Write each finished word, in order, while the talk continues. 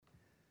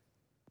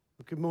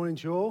Good morning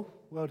to you all.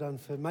 Well done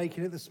for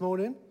making it this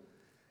morning.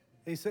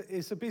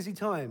 It's a busy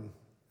time,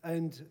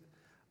 and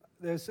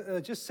there's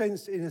just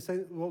sensed, in a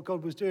sense, what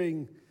God was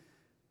doing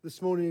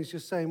this morning is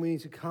just saying we need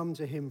to come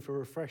to Him for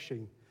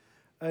refreshing.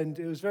 And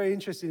it was very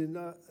interesting.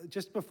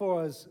 Just before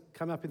I was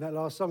coming up in that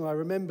last song, I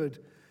remembered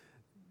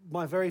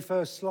my very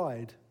first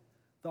slide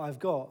that I've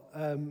got,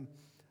 and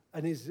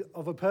is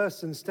of a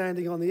person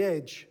standing on the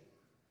edge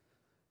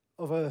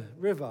of a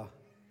river.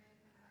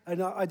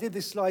 And I did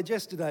this slide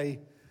yesterday.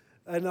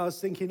 And I was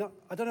thinking,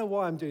 I don't know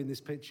why I'm doing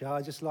this picture,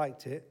 I just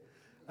liked it.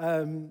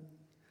 But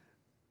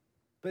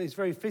it's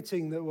very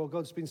fitting that what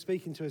God's been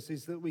speaking to us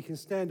is that we can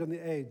stand on the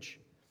edge,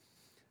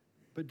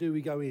 but do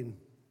we go in?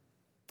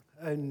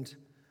 And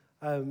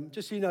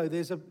just so you know,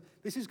 this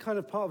is kind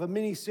of part of a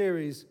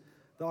mini-series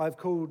that I've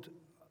called,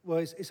 well,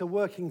 it's a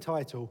working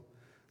title,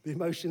 The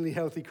Emotionally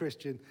Healthy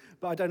Christian.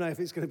 But I don't know if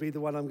it's going to be the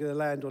one I'm going to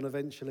land on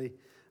eventually.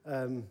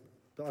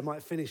 But I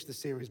might finish the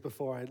series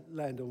before I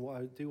land on what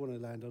I do want to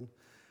land on.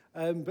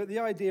 But the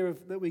idea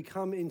of that we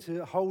come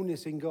into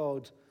wholeness in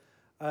God,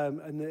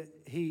 and that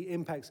He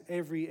impacts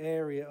every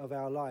area of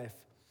our life.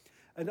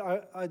 And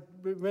I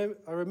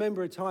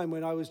remember a time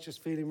when I was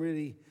just feeling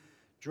really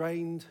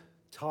drained,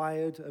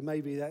 tired, and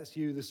maybe that's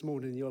you this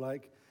morning. You're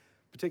like,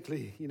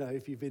 particularly,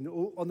 if you've been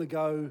on the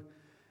go,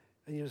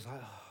 and you're just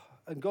like,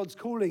 oh, and God's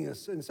calling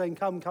us and saying,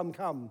 come, come,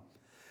 come.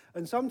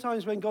 And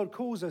sometimes when God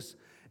calls us,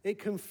 it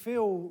can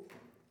feel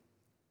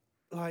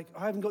like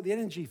I haven't got the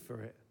energy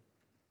for it.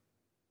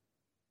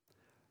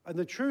 And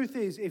the truth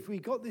is, if we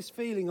got this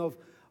feeling of,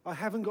 I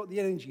haven't got the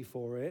energy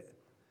for it,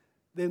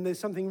 then there's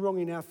something wrong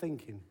in our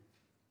thinking.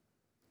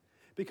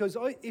 Because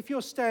if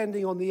you're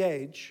standing on the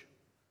edge,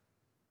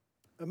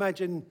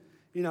 imagine,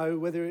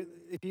 whether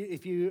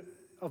if you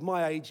of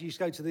my age, you used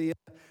to go to the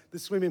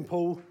swimming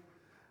pool,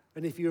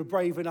 and if you were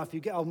brave enough,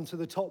 you get onto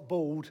the top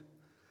board,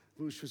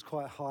 which was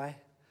quite high,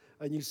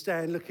 and you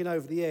stand looking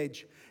over the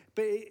edge.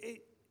 But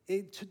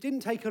it didn't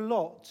take a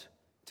lot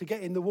to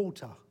get in the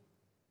water.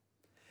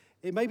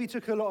 It maybe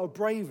took a lot of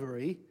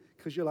bravery,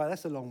 because you're like,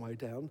 that's a long way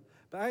down.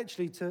 But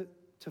actually, to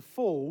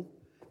fall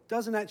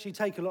doesn't actually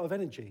take a lot of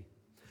energy.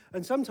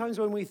 And sometimes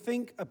when we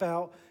think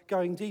about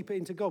going deeper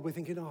into God, we're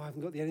thinking, I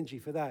haven't got the energy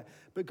for that.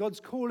 But God's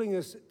calling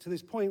us to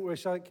this point where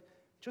it's like,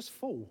 just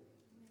fall.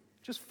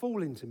 Just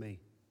fall into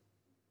me.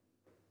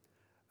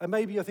 And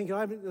maybe you're thinking,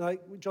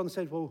 like John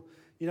said, well,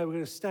 we're going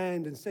to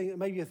stand and sing.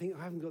 Maybe you think,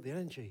 I haven't got the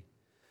energy.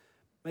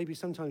 Maybe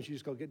sometimes you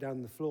just got to get down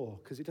on the floor,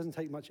 because it doesn't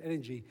take much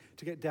energy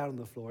to get down on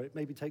the floor. It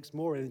maybe takes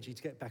more energy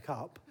to get back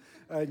up,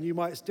 and you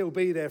might still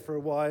be there for a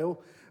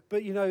while.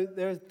 But,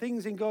 there are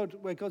things in God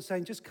where God's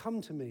saying, just come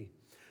to me.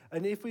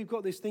 And if we've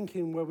got this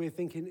thinking where we're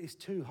thinking, it's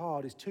too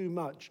hard, it's too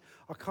much,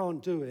 I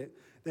can't do it,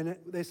 then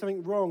there's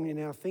something wrong in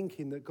our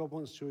thinking that God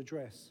wants to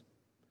address.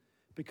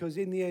 Because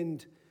in the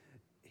end,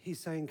 He's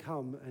saying,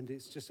 come, and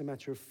it's just a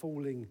matter of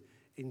falling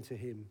into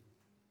Him,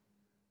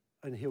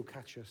 and He'll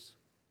catch us.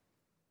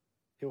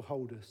 He'll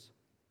hold us.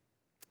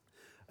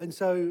 And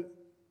so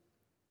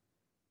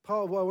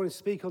part of what I want to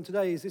speak on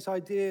today is this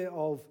idea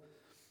of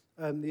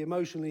the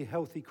emotionally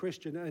healthy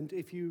Christian. And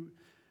if you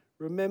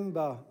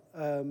remember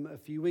a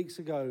few weeks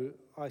ago,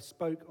 I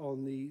spoke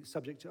on the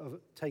subject of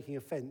taking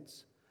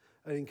offense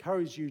and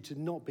encouraged you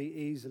to not be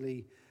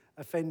easily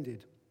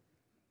offended.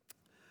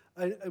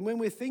 And when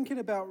we're thinking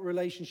about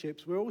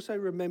relationships, we're also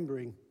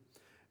remembering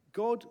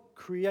God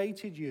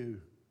created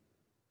you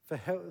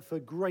for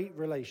great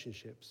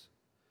relationships.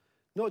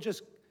 Not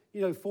just,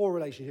 for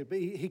relationships, but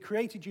He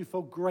created you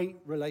for great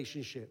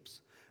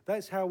relationships.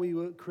 That's how we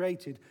were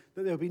created,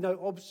 that there will be no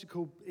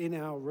obstacle in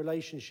our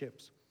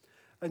relationships.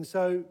 And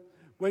so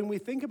when we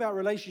think about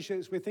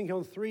relationships, we're thinking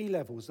on three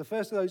levels. The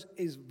first of those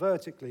is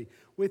vertically.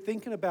 We're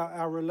thinking about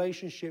our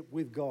relationship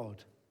with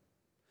God.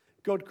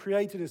 God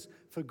created us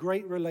for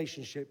great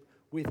relationship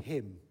with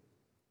Him.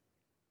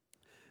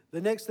 The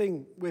next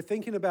thing we're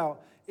thinking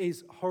about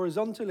is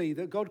horizontally,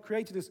 that God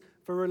created us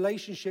for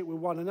relationship with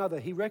one another.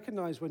 He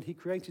recognized when He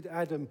created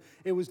Adam,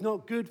 it was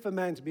not good for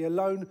man to be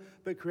alone,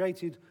 but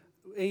created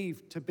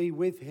Eve to be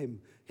with him.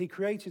 He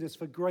created us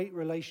for great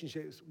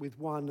relationships with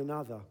one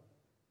another.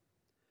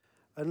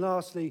 And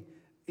lastly,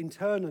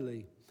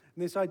 internally,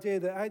 and this idea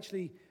that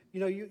actually,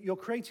 you're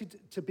created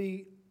to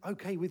be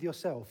okay with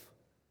yourself.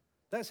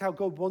 That's how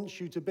God wants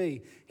you to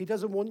be. He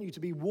doesn't want you to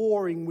be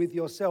warring with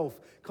yourself,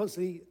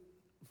 constantly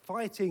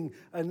fighting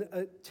and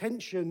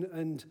tension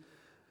and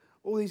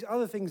all these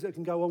other things that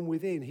can go on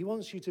within. He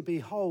wants you to be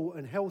whole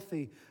and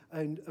healthy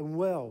and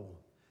well.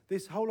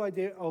 This whole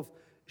idea of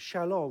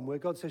shalom, where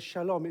God says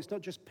shalom, it's not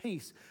just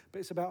peace, but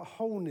it's about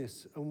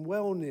wholeness and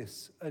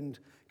wellness and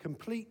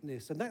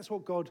completeness. And that's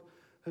what God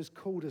has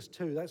called us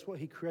to. That's what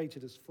He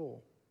created us for.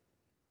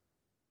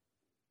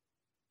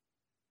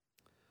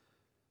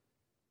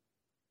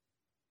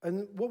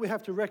 And what we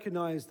have to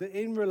recognize that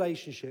in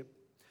relationship,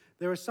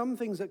 there are some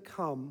things that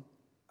come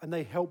and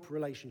they help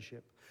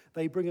relationship.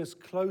 They bring us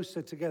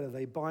closer together.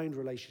 They bind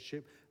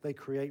relationship. They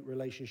create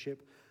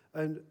relationship.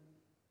 And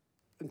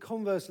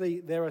conversely,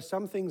 there are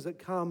some things that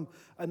come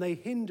and they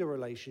hinder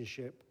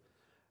relationship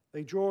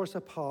They draw us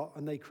apart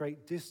and they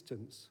create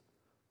distance,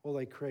 or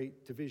they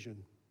create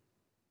division.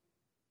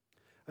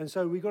 And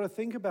so we've got to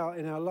think about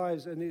in our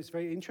lives, and it's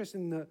very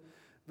interesting that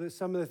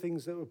some of the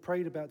things that were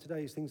prayed about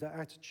today is things like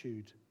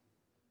attitude,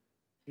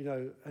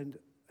 and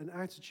an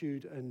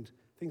attitude and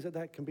things like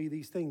that can be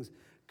these things.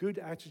 Good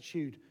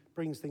attitude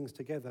brings things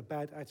together.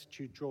 Bad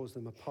attitude draws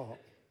them apart.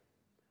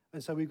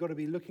 And so we've got to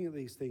be looking at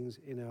these things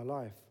in our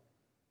life.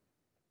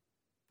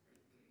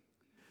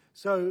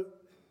 So,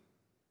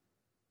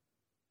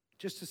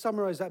 just to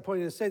summarize that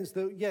point in a sense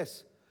that,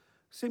 yes,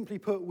 simply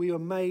put, we are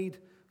made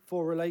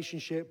for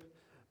relationship,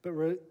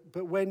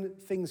 but when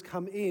things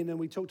come in, and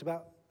we talked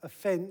about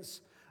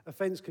offense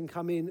can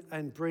come in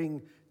and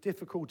bring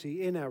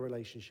difficulty in our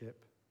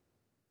relationship.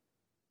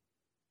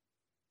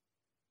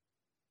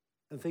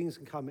 And things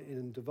can come in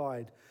and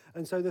divide.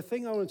 And so the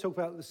thing I want to talk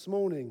about this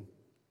morning,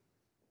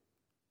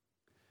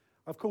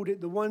 I've called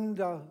it the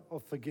wonder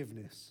of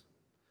forgiveness.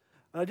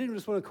 And I didn't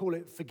just want to call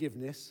it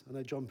forgiveness. I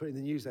know John put in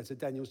the newsletter,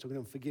 Daniel's talking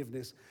on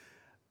forgiveness.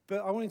 But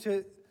I want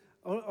to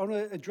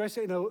address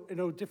it in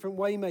a different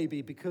way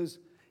maybe, because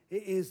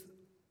it is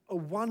a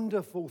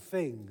wonderful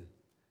thing.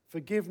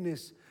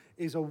 Forgiveness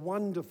is a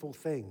wonderful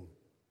thing.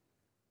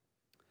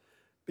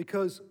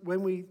 Because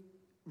when we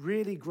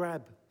really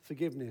grab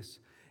forgiveness,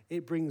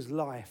 it brings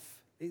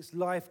life. It's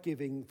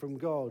life-giving from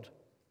God.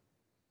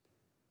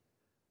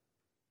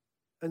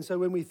 And so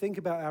when we think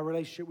about our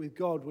relationship with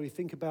God, we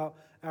think about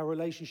our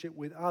relationship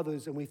with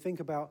others, and we think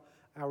about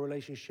our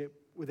relationship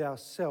with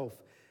ourselves,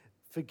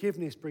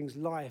 forgiveness brings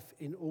life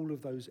in all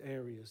of those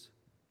areas.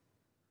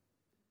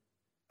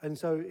 And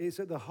so it's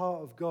at the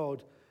heart of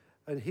God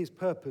and his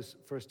purpose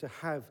for us to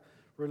have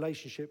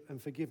relationship,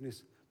 and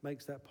forgiveness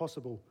makes that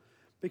possible.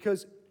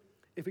 Because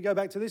if we go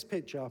back to this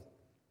picture,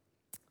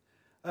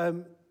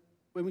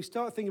 when we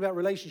start thinking about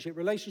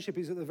relationship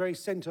is at the very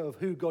center of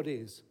who God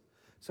is.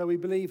 So we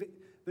believe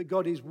that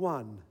God is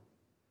one,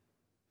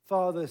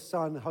 Father,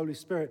 Son, Holy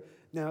Spirit.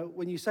 Now,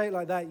 when you say it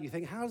like that, you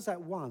think, how is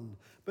that one?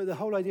 But the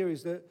whole idea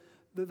is that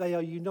they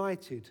are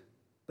united.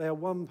 They are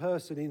one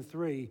person in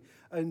three.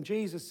 And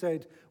Jesus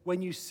said,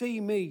 when you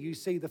see me, you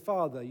see the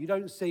Father. You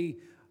don't see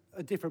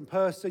a different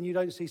person. You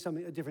don't see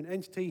a different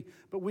entity.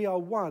 But we are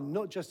one,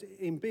 not just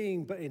in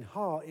being, but in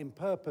heart, in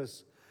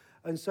purpose.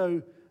 And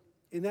so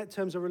in that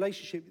terms of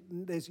relationship,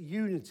 there's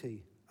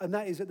unity. And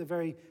that is at the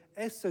very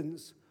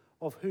essence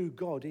of who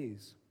God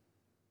is.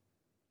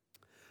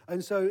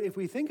 And so if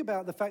we think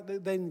about the fact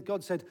that then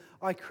God said,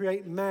 I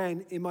create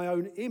man in my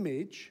own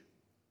image,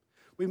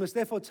 we must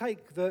therefore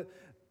take the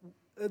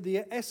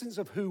essence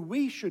of who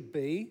we should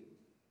be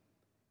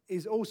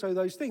is also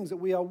those things, that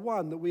we are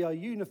one, that we are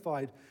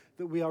unified,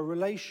 that we are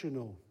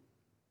relational.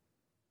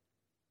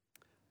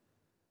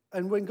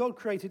 And when God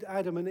created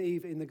Adam and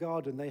Eve in the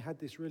garden, they had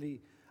this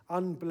really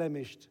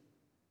unblemished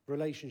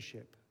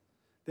relationship.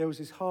 There was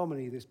this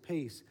harmony, this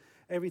peace.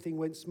 Everything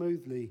went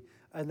smoothly.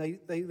 And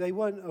they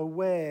weren't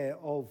aware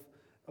of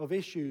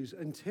issues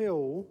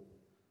until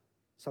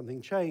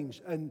something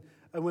changed. And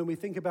when we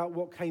think about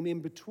what came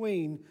in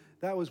between,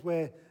 that was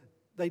where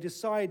they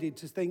decided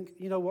to think,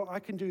 you know what, I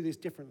can do this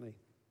differently.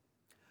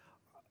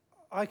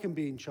 I can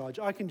be in charge.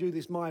 I can do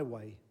this my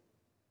way.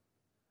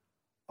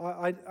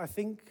 I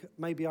think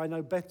maybe I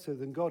know better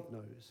than God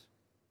knows.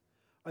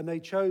 And they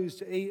chose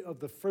to eat of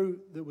the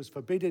fruit that was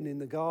forbidden in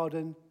the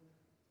garden.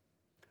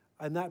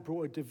 And that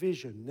brought a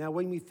division. Now,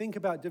 when we think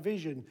about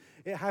division,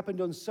 it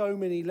happened on so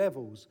many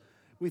levels.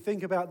 We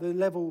think about the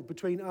level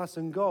between us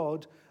and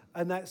God,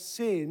 and that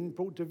sin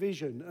brought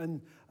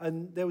division.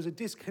 And there was a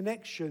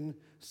disconnection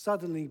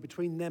suddenly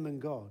between them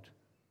and God.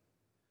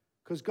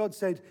 Because God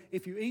said,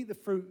 if you eat the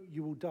fruit,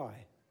 you will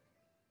die.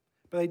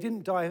 But they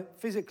didn't die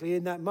physically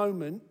in that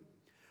moment,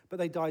 but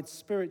they died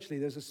spiritually.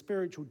 There's a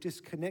spiritual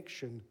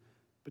disconnection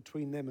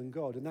between them and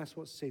God. And that's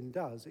what sin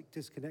does. It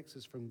disconnects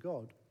us from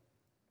God.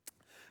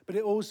 But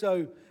it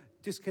also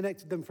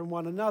disconnected them from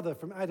one another,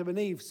 from Adam and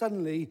Eve.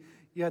 Suddenly,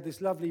 you had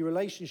this lovely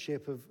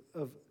relationship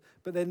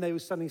but then they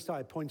suddenly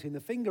started pointing the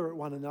finger at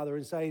one another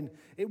and saying,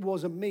 it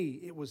wasn't me,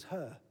 it was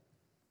her.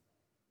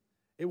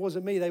 It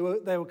wasn't me. They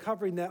were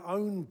covering their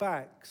own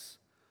backs.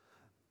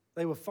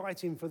 They were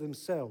fighting for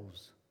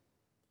themselves.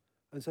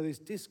 And so this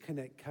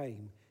disconnect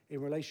came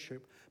in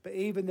relationship. But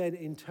even then,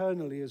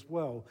 internally as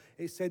well,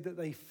 it said that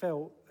they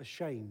felt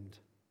ashamed.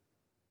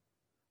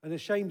 And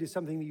ashamed is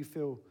something that you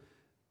feel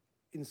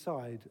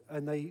inside,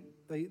 and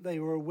they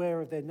were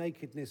aware of their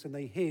nakedness and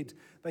they hid.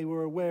 They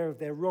were aware of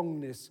their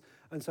wrongness,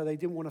 and so they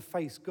didn't want to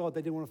face God.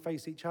 They didn't want to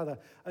face each other.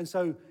 And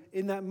so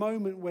in that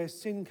moment where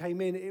sin came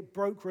in, it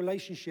broke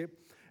relationship,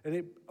 and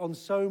it on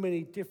so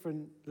many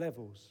different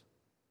levels.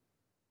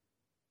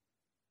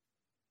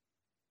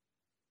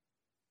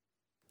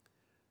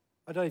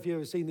 I don't know if you've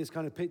ever seen this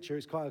kind of picture.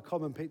 It's quite a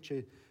common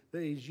picture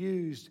that is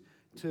used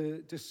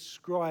to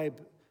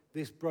describe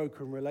this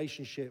broken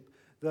relationship.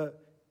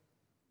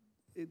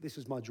 This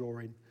is my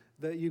drawing,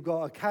 that you've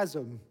got a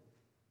chasm,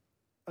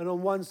 and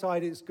on one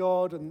side it's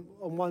God, and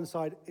on one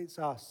side it's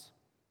us.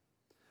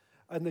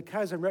 And the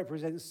chasm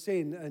represents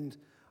sin, and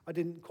I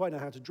didn't quite know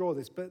how to draw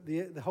this, but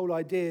the whole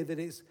idea that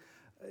it's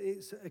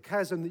It's a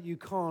chasm that you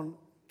can't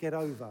get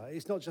over.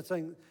 It's not just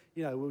saying,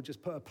 we'll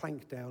just put a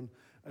plank down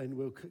and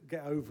we'll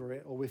get over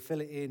it or we'll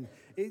fill it in.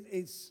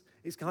 It's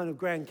kind of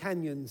Grand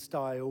Canyon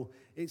style.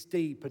 It's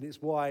deep and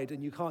it's wide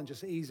and you can't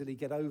just easily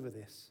get over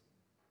this.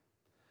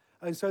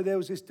 And so there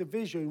was this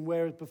division,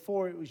 whereas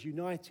before it was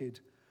united,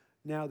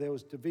 now there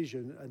was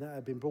division, and that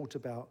had been brought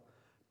about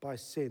by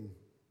sin.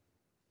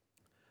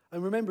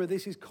 And remember,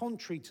 this is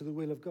contrary to the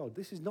will of God.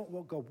 This is not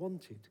what God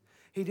wanted.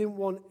 He didn't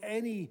want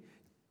any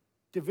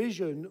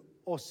division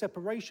or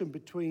separation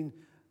between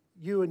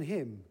you and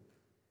him.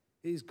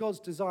 It is God's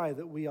desire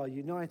that we are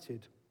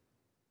united.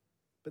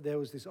 But there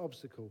was this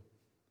obstacle.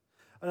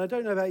 And I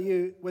don't know about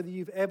you, whether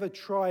you've ever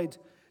tried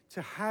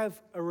to have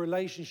a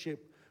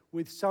relationship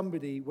with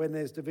somebody when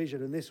there's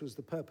division, and this was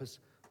the purpose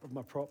of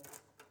my prop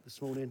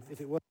this morning, if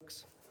it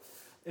works.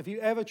 If you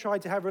ever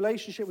tried to have a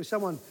relationship with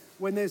someone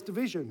when there's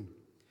division,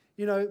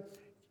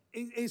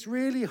 it's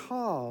really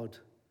hard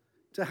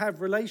to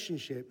have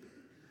relationship.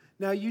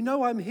 Now,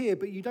 I'm here,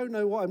 but you don't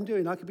know what I'm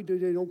doing. I could be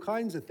doing all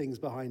kinds of things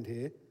behind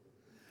here,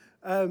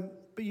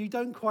 but you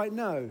don't quite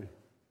know.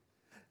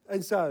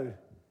 And so,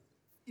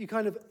 you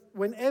kind of,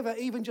 whenever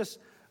even just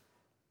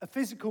a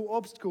physical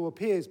obstacle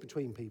appears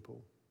between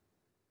people,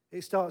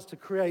 it starts to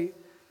create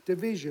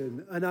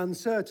division and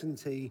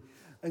uncertainty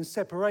and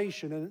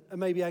separation and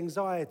maybe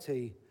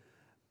anxiety.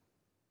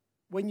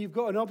 When you've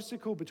got an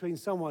obstacle between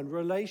someone,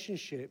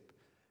 relationship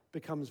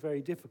becomes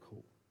very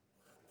difficult.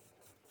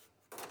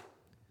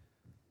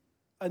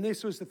 And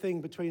this was the thing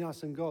between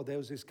us and God. There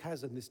was this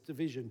chasm, this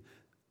division,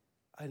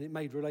 and it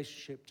made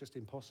relationship just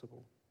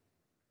impossible.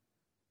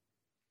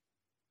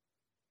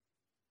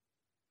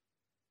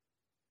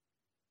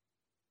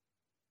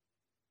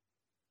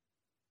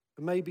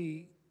 And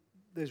maybe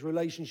there's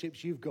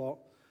relationships you've got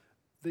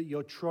that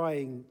you're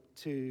trying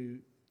to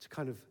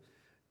kind of,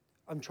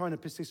 I'm trying to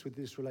persist with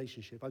this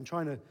relationship. I'm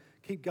trying to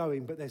keep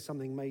going, but there's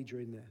something major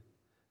in there.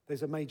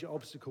 There's a major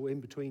obstacle in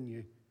between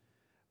you.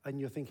 And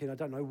you're thinking, I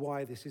don't know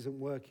why this isn't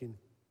working.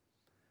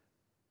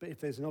 But if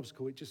there's an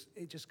obstacle, it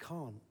just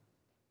can't.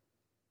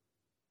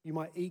 You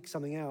might eke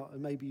something out,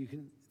 and maybe you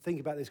can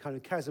think about this kind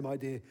of chasm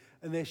idea,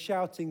 and they're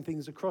shouting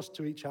things across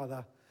to each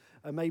other.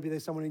 And maybe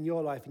there's someone in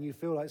your life and you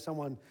feel like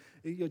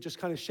you're just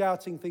kind of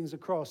shouting things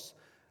across,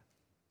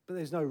 but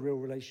there's no real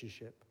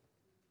relationship.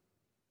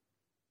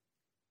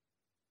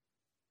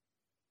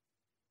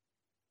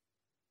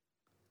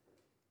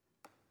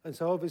 And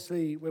so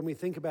obviously when we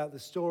think about the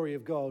story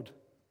of God,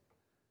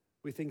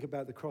 we think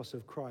about the cross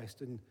of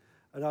Christ. And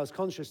I was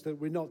conscious that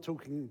we're not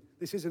talking,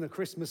 this isn't a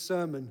Christmas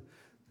sermon,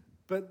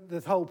 but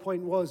the whole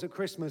point was at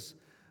Christmas,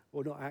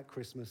 or not at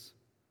Christmas,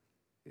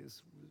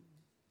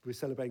 we're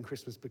celebrating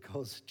Christmas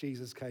because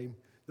Jesus came,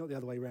 not the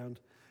other way around.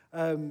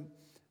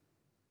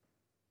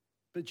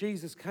 But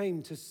Jesus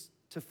came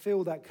to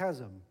fill that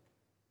chasm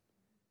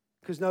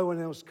because no one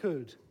else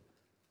could.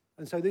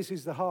 And so this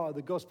is the heart of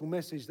the gospel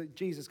message, that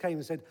Jesus came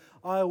and said,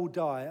 I will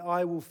die,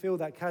 I will fill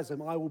that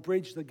chasm, I will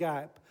bridge the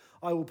gap,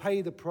 I will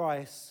pay the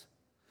price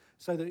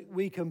so that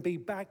we can be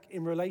back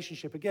in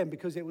relationship again,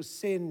 because it was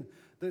sin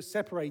that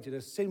separated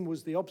us. Sin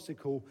was the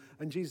obstacle,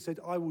 and Jesus said,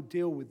 I will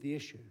deal with the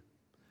issue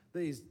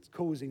that is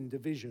causing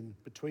division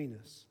between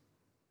us.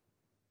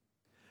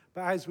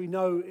 But as we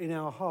know in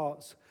our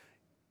hearts,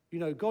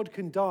 God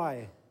can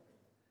die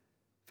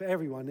for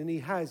everyone, and he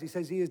has. He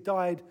says he has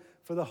died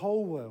for the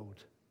whole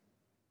world.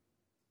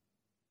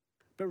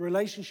 But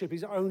relationship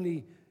is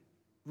only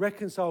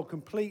reconciled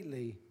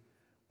completely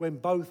when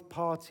both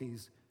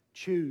parties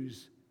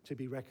choose to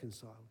be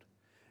reconciled.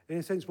 In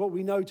a sense, what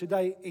we know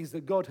today is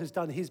that God has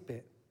done his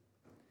bit.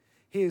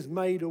 He has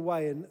made a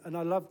way, and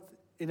I love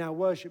in our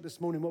worship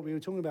this morning what we were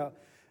talking about.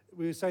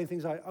 We were saying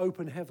things like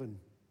open heaven.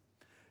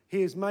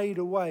 He has made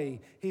a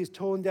way. He has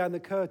torn down the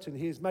curtain.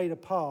 He has made a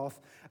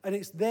path, and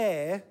it's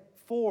there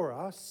for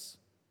us,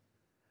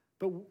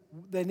 but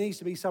there needs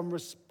to be some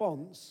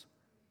response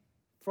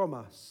from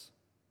us.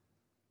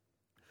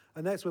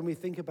 And that's when we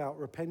think about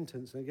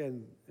repentance. And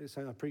again, it's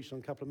something I preached on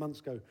a couple of months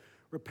ago.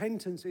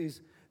 Repentance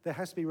is, there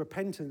has to be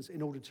repentance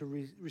in order to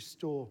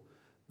restore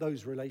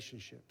those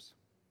relationships.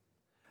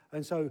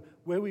 And so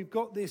where we've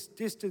got this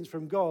distance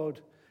from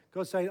God,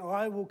 God's saying,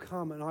 I will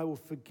come and I will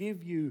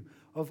forgive you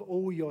of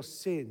all your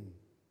sin.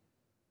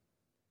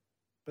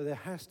 But there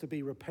has to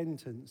be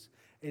repentance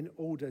in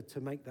order to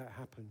make that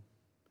happen.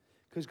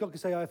 Because God can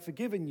say, I've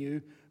forgiven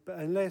you, but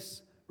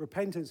unless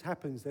repentance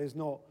happens, there's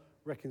not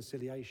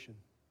reconciliation.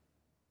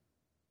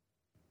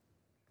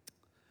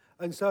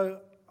 And so,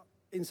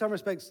 in some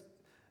respects,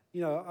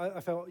 I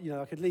felt,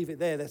 I could leave it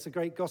there. That's a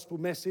great gospel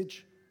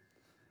message.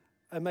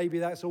 And maybe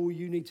that's all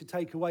you need to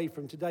take away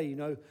from today,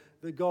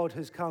 that God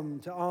has come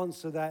to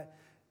answer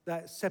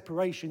that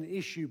separation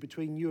issue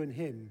between you and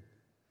him.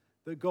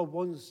 That God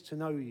wants to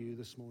know you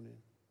this morning.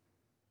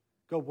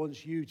 God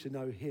wants you to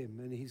know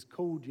him. And he's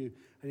called you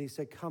and he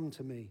said, come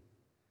to me.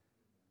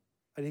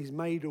 And he's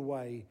made a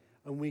way,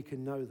 and we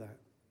can know that,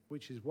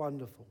 which is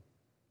wonderful.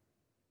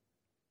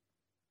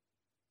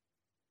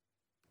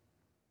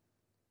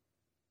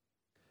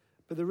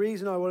 But the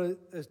reason I want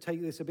to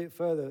take this a bit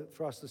further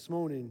for us this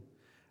morning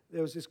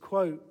there was this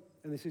quote,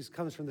 and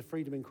comes from the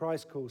Freedom in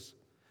Christ course.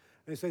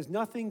 And it says,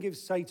 "Nothing gives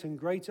Satan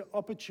greater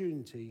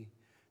opportunity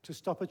to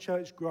stop a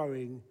church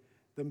growing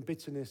than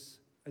bitterness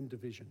and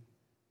division."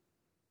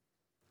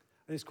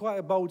 And it's quite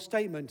a bold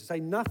statement to say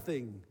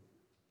nothing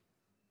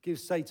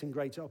gives Satan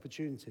greater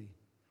opportunity.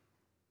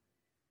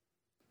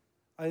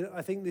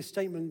 I think this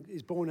statement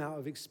is born out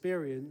of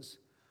experience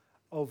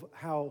of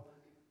how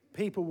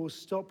people will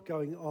stop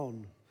going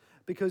on.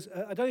 Because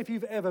I don't know if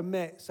you've ever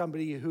met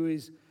somebody who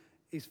is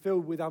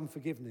filled with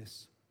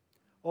unforgiveness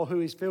or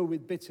who is filled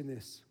with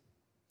bitterness.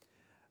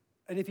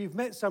 And if you've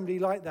met somebody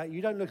like that,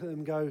 you don't look at them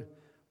and go,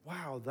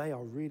 wow, they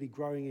are really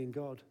growing in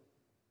God.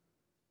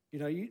 You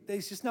know,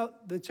 it's just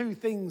not, the two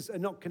things are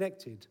not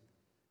connected.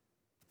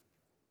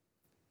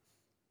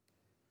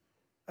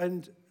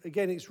 And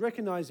again, it's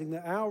recognizing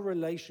that our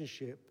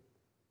relationship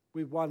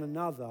with one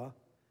another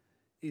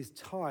is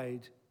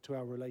tied to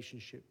our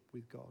relationship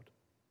with God.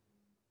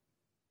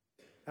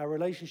 Our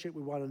relationship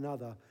with one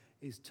another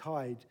is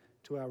tied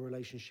to our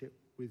relationship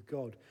with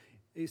God.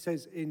 It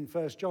says in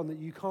 1 John that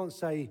you can't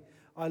say,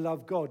 I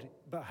love God,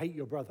 but hate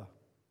your brother.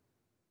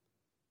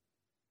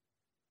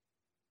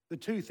 The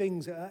two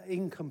things are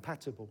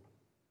incompatible.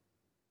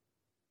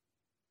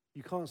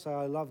 You can't say,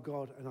 I love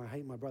God and I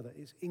hate my brother.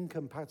 It's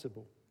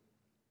incompatible.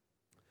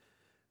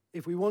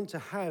 If we want to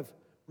have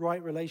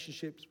right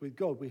relationships with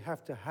God, we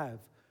have to have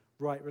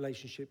right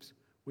relationships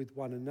with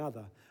one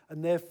another.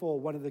 And therefore,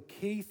 one of the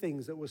key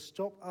things that will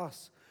stop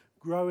us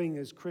growing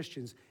as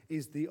Christians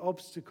is the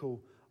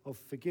obstacle of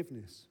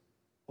forgiveness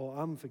or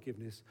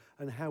unforgiveness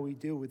and how we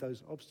deal with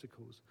those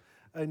obstacles.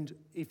 And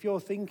if you're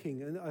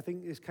thinking, and I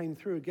think this came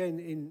through again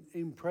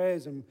in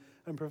prayers and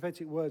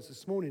prophetic words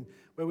this morning,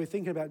 where we're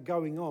thinking about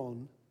going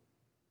on,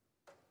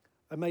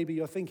 and maybe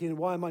you're thinking,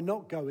 why am I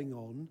not going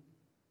on?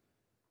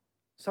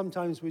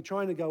 Sometimes we're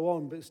trying to go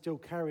on, but still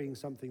carrying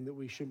something that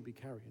we shouldn't be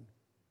carrying.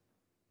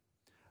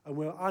 And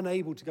we're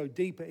unable to go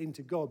deeper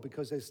into God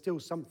because there's still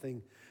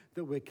something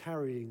that we're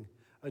carrying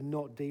and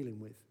not dealing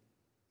with.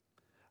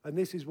 And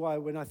this is why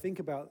when I think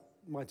about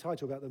my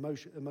title about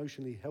the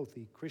emotionally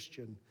healthy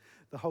Christian,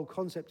 the whole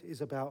concept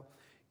is about,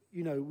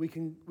 you know, we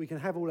can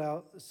have all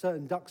our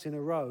certain ducks in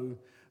a row,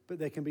 but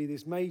there can be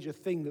this major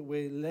thing that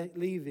we're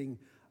leaving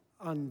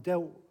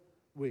undealt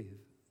with.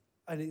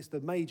 And it's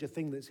the major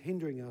thing that's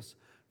hindering us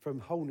from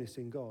wholeness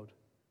in God.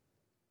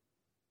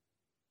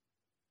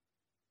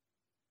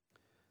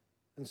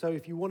 And so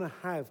if you want to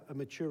have a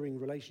maturing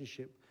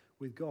relationship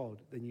with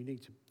God, then you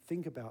need to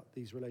think about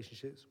these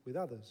relationships with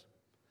others.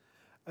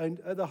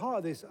 And at the heart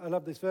of this, I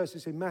love this verse.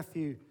 It's in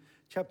Matthew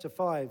chapter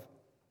 5,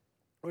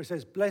 where it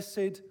says,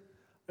 "Blessed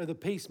are the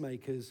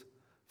peacemakers,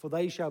 for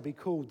they shall be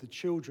called the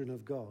children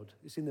of God."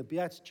 It's in the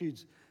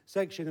Beatitudes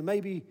section. And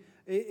maybe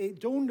it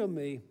dawned on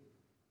me,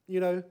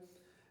 you know,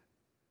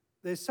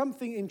 there's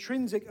something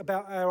intrinsic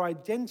about our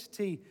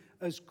identity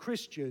as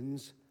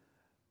Christians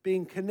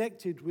being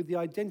connected with the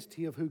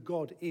identity of who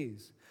God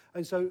is.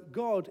 And so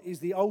God is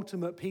the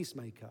ultimate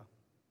peacemaker.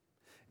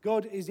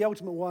 God is the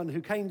ultimate one who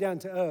came down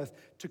to earth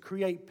to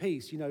create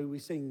peace. You know, we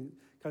sing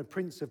kind of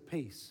Prince of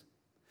Peace.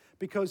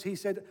 Because he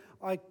said,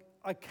 I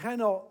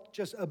cannot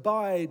just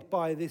abide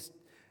by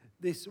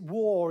this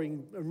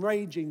warring and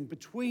raging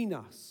between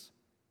us.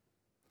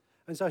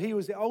 And so he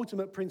was the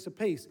ultimate Prince of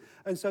Peace.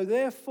 And so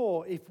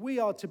therefore, if we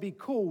are to be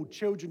called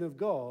children of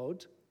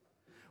God,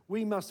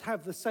 we must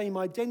have the same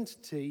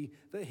identity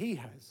that he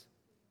has.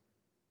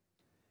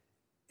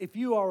 If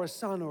you are a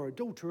son or a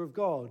daughter of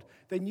God,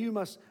 then you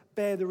must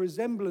bear the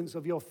resemblance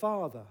of your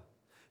Father.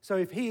 So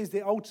if he is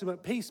the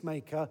ultimate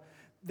peacemaker,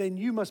 then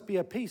you must be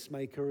a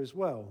peacemaker as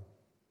well.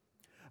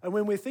 And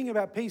when we're thinking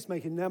about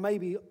peacemaking, now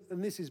maybe,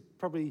 and this is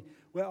probably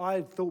where I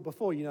had thought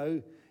before, you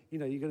know,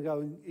 you're going to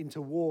go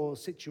into war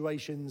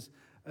situations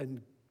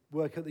and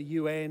work at the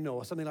UN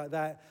or something like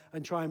that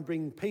and try and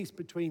bring peace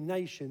between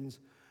nations.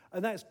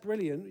 And that's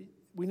brilliant.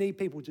 We need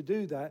people to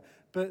do that.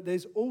 But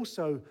there's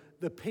also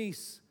the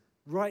peace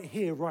right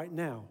here, right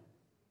now.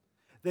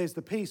 There's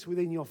the peace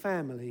within your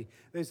family.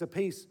 There's the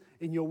peace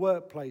in your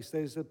workplace.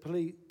 There's the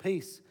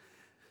peace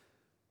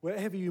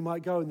wherever you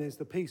might go, and there's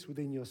the peace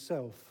within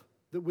yourself.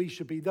 That we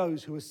should be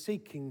those who are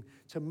seeking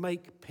to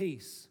make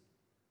peace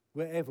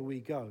wherever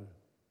we go.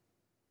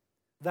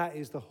 That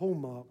is the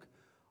hallmark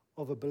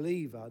of a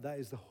believer. That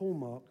is the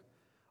hallmark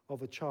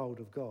of a child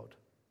of God.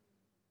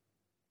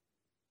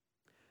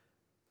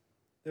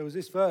 There was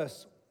this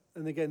verse,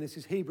 and again, this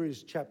is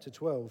Hebrews chapter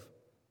 12. It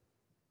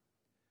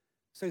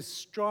says,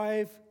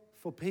 "Strive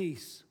for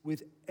peace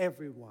with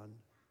everyone,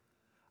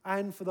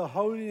 and for the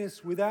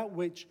holiness without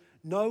which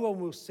no one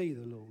will see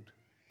the Lord.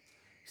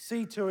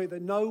 See to it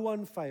that no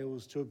one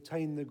fails to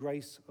obtain the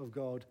grace of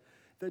God,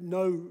 that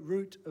no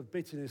root of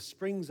bitterness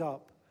springs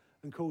up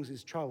and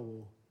causes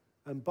trouble,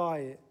 and by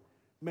it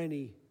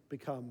many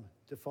become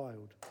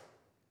defiled."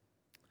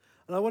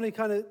 And I want to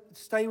kind of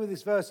stay with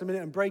this verse a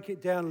minute and break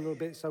it down a little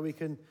bit so we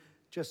can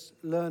just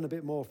learn a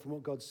bit more from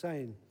what God's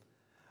saying.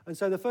 And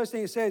so the first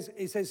thing it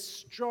says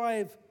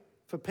strive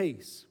for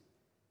peace.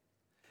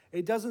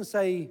 It doesn't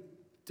say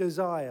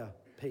desire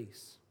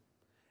peace.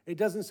 It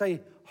doesn't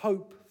say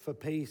hope for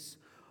peace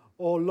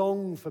or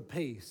long for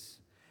peace.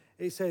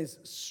 It says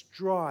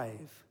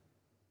strive.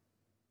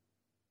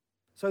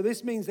 So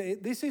this means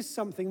that this is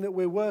something that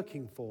we're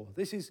working for.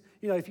 This is,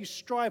 if you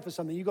strive for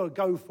something, you've got to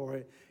go for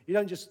it. You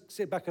don't just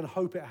sit back and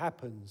hope it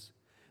happens.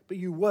 But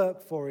you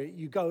work for it.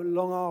 You go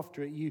long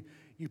after it. You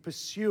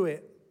pursue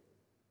it.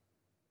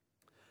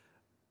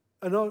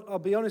 And I'll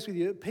be honest with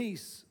you,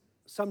 peace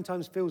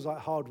sometimes feels like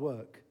hard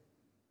work.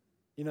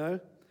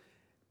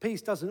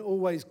 Peace doesn't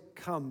always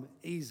come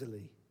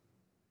easily.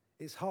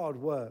 It's hard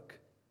work.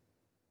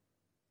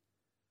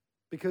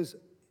 Because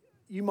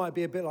you might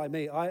be a bit like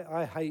me.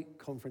 I hate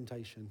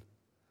confrontation.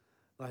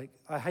 Like,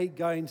 I hate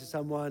going to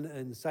someone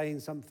and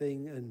saying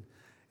something, and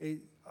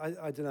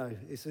I don't know.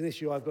 It's an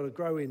issue I've got to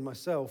grow in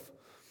myself.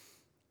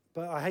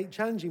 But I hate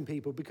challenging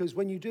people because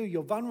when you do,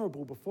 you're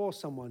vulnerable before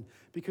someone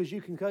because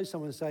you can go to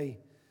someone and say,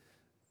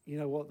 you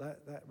know what,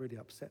 that really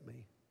upset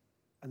me.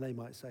 And they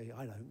might say,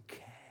 I don't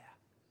care.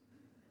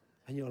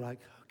 And you're like,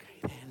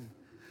 okay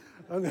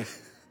then.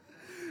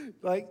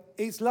 Like,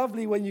 it's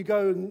lovely when you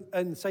go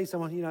and say to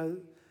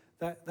someone,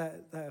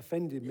 that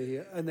offended me.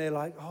 And they're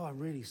like, oh, I'm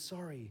really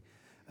sorry.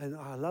 And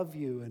I love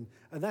you.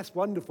 And that's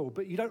wonderful.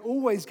 But you don't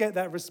always get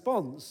that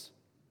response.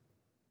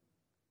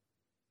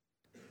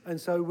 And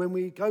so when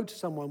we go to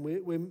someone,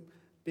 we're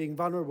being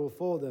vulnerable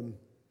for them.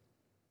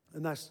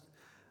 And that's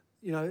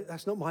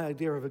not my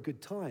idea of a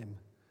good time.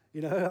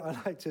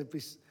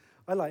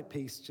 I like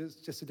peace,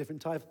 just a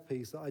different type of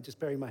peace that I just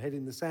bury my head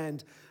in the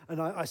sand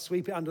and I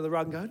sweep it under the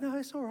rug and go, no,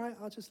 it's all right,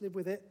 I'll just live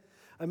with it.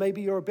 And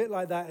maybe you're a bit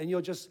like that and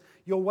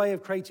your way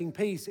of creating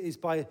peace is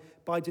by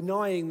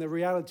denying the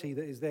reality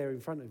that is there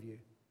in front of you.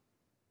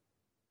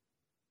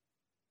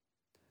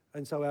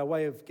 And so our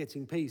way of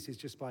getting peace is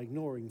just by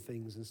ignoring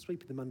things and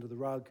sweeping them under the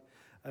rug,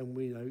 and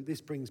we know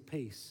this brings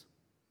peace.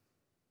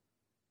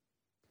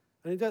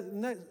 And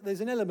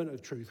there's an element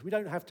of truth. We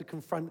don't have to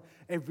confront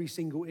every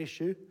single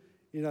issue.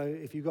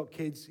 If you've got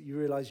kids, you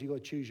realise you've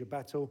got to choose your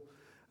battle.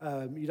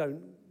 You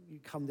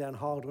come down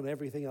hard on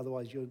everything,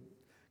 otherwise you're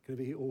going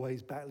to be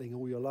always battling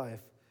all your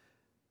life.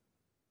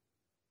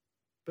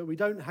 But we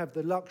don't have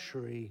the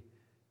luxury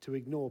to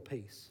ignore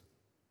peace.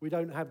 We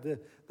don't have the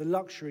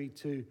luxury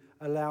to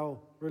allow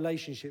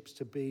relationships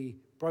to be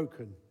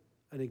broken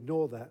and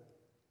ignore that.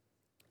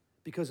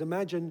 Because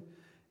imagine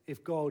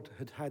if God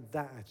had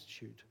that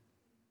attitude,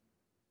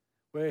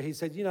 where he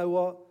said, you know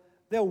what,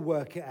 they'll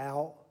work it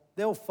out,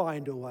 they'll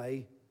find a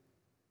way,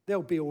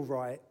 they'll be all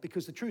right.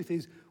 Because the truth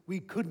is, we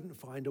couldn't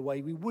find a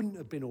way, we wouldn't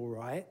have been all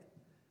right.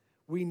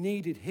 We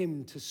needed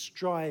him to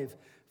strive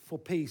for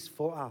peace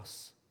for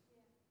us.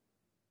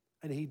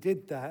 And he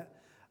did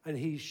that, and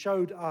he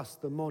showed us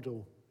the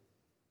model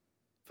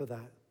for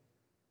that.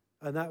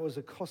 And that was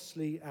a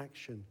costly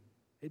action.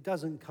 It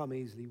doesn't come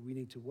easily. We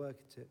need to work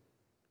at it.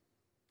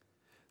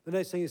 The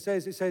next thing it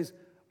says,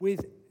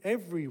 with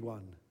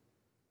everyone.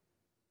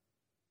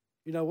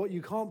 You know what?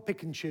 You can't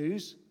pick and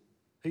choose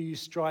who you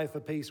strive for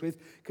peace with,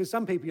 because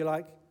some people you're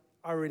like,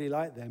 I really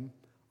like them.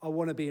 I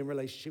want to be in a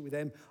relationship with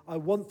them. I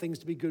want things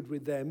to be good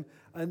with them.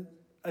 And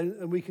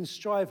we can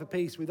strive for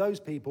peace with those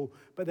people.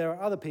 But there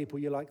are other people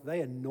you're like,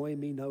 they annoy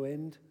me no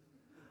end.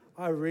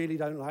 I really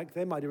don't like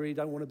them. I really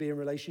don't want to be in a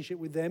relationship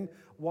with them.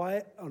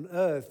 Why on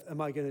earth am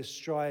I going to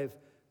strive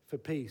for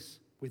peace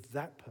with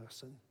that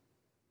person?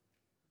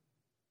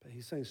 But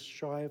he's saying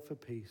strive for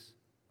peace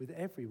with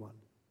everyone.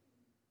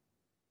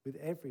 With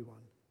everyone.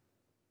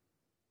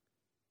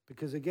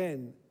 Because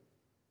again,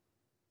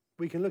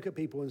 we can look at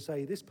people and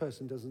say, this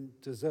person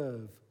doesn't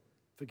deserve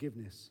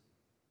forgiveness.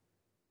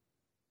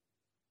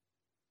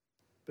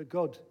 But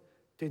God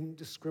didn't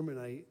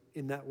discriminate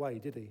in that way,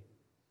 did he?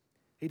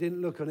 He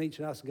didn't look on each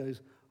of us and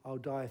goes, I'll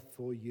die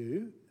for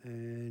you,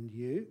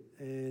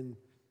 and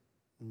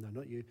no,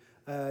 not you,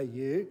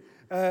 you.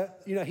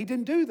 He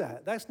didn't do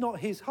that. That's not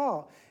his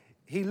heart.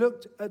 He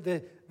looked at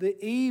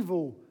the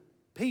evil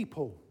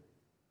people,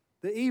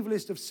 the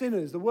evilest of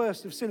sinners, the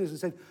worst of sinners, and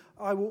said,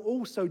 I will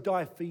also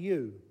die for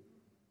you.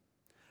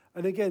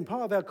 And again,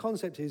 part of our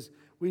concept is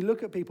we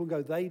look at people and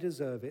go, they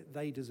deserve it,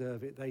 they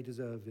deserve it, they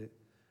deserve it.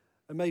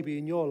 And maybe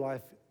in your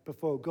life,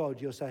 before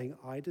God, you're saying,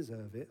 I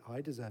deserve it,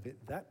 I deserve it.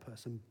 That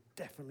person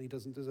definitely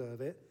doesn't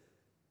deserve it.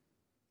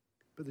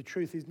 But the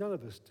truth is, none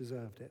of us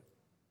deserved it.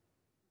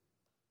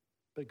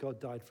 But God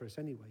died for us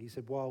anyway. He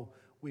said, while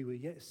we were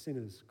yet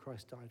sinners,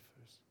 Christ died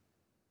for us.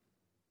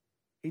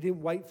 He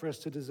didn't wait for us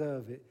to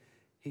deserve it.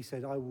 He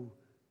said, I will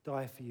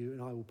die for you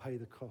and I will pay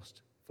the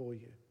cost for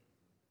you.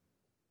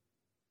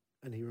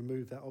 And he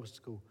removed that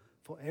obstacle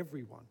for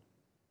everyone.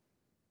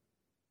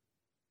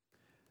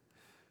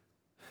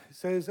 It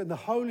says, and the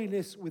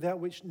holiness without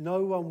which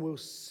no one will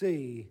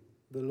see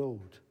the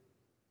Lord.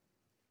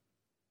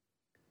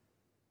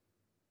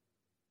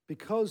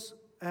 Because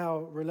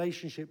our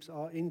relationships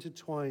are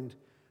intertwined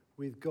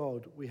with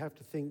God, we have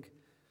to think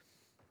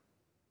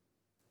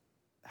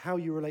how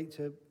you're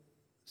relating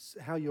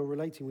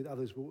with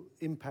others will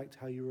impact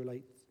how you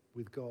relate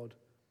with God.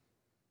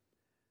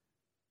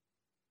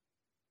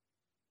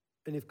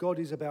 And if God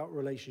is about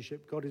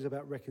relationship, God is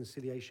about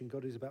reconciliation,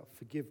 God is about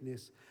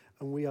forgiveness,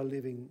 and we are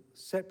living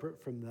separate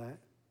from that,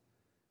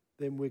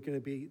 then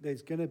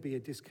there's going to be a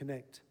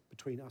disconnect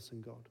between us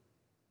and God.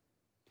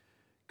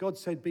 God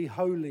said, be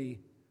holy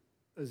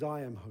as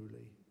I am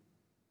holy.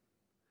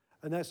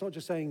 And that's not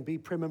just saying be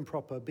prim and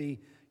proper, get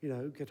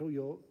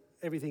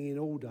everything in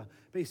order.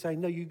 But he's saying,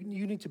 no,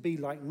 you need to be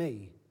like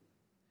me.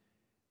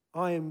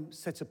 I am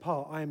set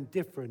apart, I am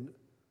different,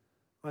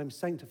 I am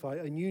sanctified,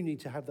 and you need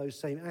to have those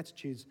same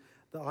attitudes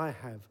that I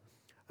have.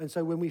 And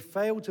so when we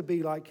fail to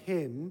be like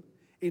him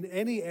in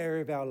any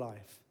area of our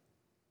life,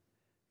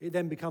 it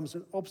then becomes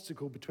an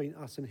obstacle between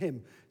us and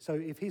him. So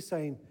if he's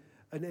saying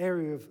an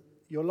area of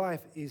your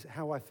life is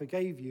how I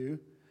forgave you,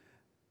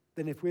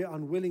 then if we're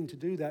unwilling to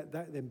do that,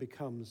 that then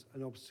becomes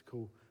an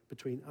obstacle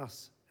between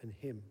us and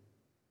him.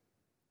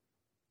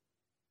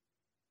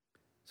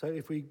 So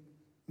if we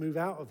move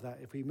out of that,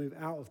 if we move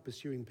out of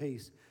pursuing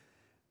peace,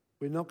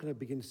 we're not going to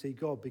begin to see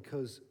God,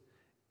 because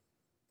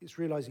it's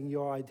realizing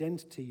your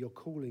identity, your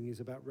calling is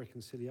about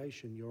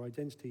reconciliation. Your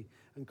identity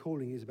and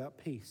calling is about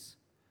peace.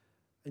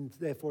 And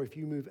therefore, if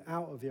you move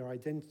out of your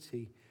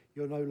identity,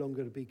 you're no longer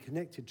going to be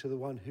connected to the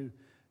one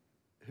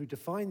who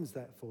defines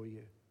that for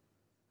you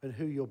and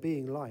who you're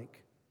being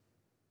like.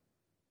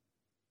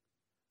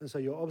 And so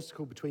your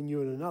obstacle between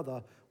you and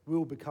another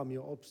will become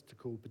your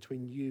obstacle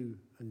between you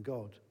and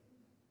God.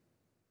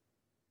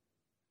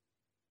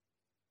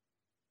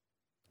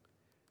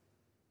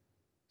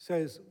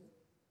 Says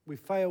we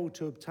fail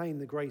to obtain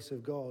the grace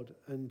of God,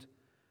 and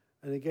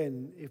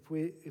again, if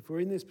we're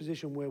in this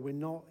position where we're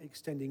not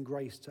extending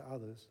grace to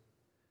others,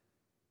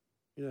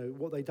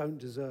 what they don't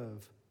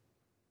deserve,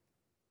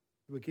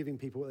 we're giving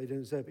people what they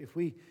don't deserve. If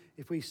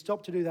we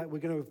stop to do that, we're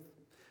going to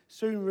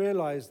soon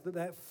realize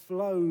that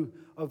flow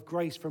of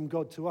grace from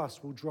God to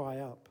us will dry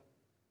up.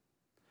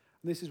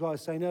 And this is why I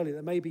was saying earlier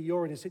that maybe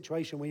you're in a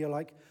situation where you're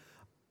like,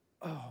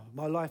 oh,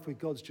 my life with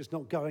God's just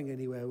not going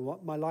anywhere.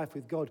 My life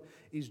with God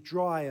is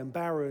dry and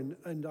barren,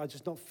 and I'm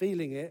just not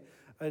feeling it.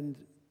 And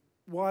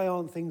why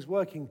aren't things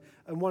working?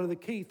 And one of the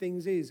key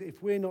things is,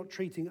 if we're not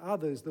treating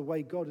others the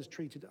way God has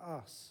treated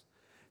us,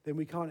 then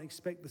we can't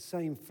expect the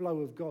same flow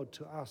of God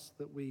to us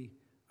that we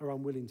are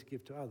unwilling to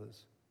give to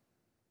others.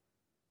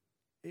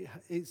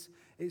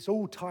 It's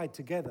all tied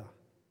together.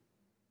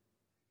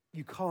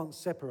 You can't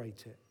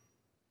separate it.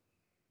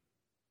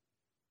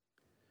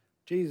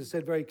 Jesus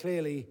said very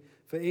clearly,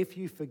 for if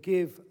you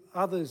forgive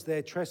others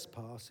their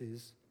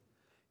trespasses,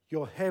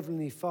 your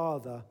heavenly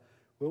Father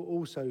will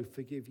also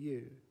forgive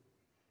you.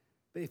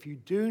 But if you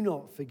do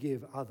not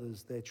forgive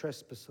others their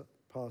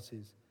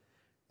trespasses,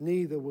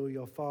 neither will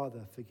your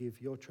Father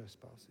forgive your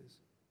trespasses.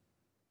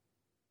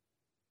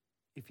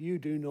 If you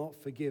do not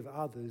forgive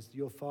others,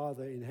 your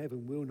Father in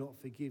heaven will not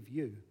forgive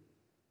you.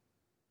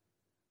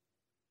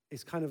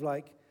 It's kind of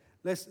like,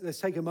 let's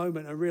take a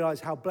moment and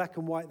realize how black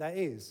and white that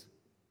is.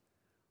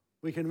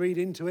 We can read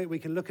into it, we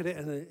can look at it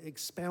and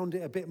expound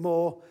it a bit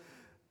more,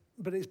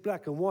 but it's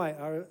black and white.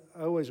 I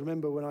always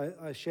remember when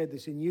I shared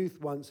this in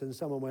youth once and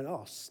someone went,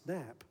 oh,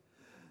 snap.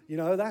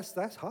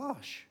 That's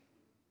harsh.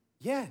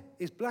 Yeah,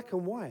 it's black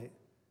and white.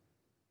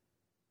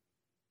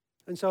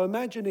 And so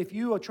imagine if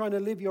you are trying to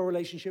live your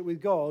relationship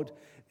with God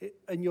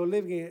and you're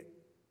living it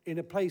in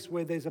a place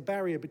where there's a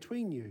barrier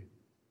between you.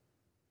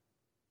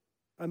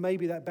 And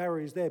maybe that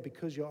barrier is there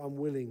because you're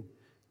unwilling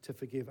to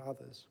forgive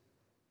others.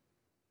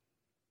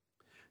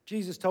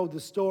 Jesus told the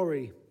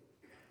story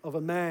of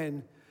a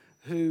man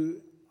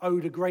who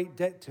owed a great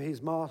debt to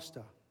his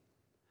master,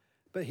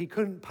 but he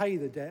couldn't pay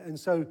the debt. And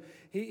so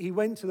he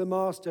went to the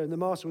master, and the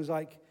master was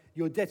like,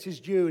 your debt is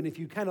due, and if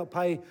you cannot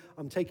pay,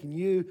 I'm taking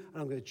you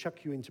and I'm going to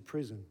chuck you into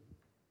prison.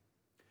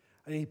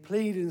 And he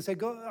pleaded and said,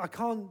 God, I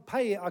can't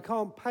pay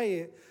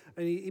it.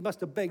 And he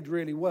must have begged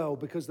really well,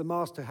 because the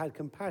master had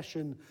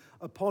compassion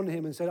upon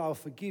him and said, I'll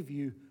forgive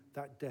you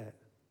that debt,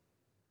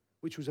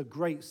 which was a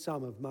great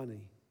sum of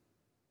money.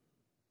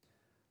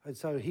 And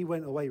so he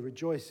went away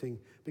rejoicing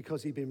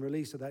because he'd been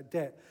released of that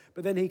debt.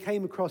 But then he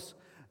came across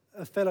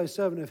a fellow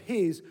servant of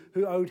his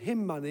who owed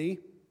him money,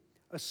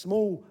 a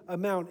small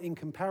amount in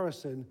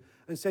comparison,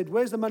 and said,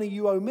 where's the money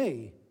you owe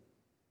me?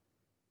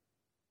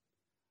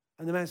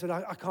 And the man said,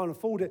 I can't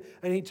afford it.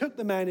 And he took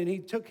the man and he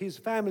took his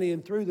family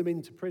and threw them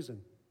into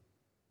prison.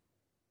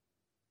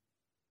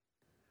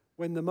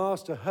 When the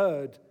master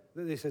heard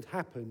that this had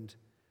happened,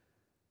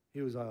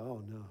 he was like,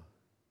 oh no,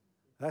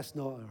 that's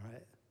not all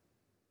right.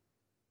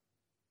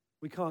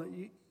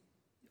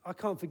 I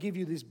can't forgive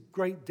you this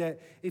great debt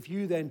if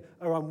you then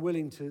are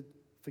unwilling to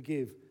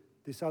forgive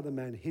this other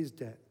man his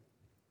debt.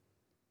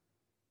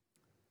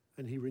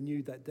 And he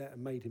renewed that debt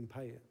and made him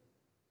pay it.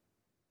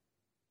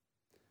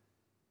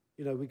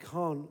 We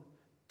can't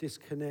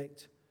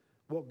disconnect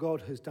what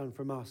God has done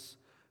from us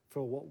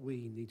for what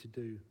we need to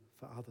do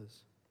for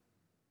others.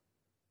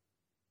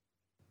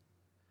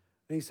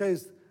 And he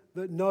says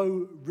that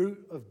no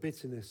root of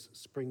bitterness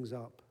springs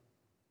up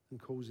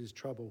and causes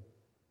trouble.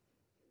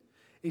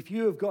 If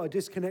you have got a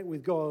disconnect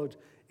with God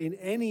in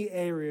any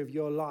area of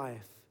your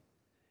life,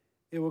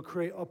 it will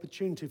create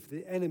opportunity for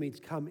the enemy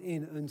to come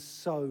in and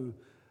sow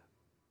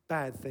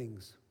bad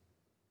things.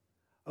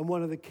 And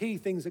one of the key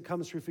things that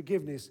comes through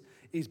forgiveness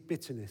is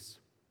bitterness.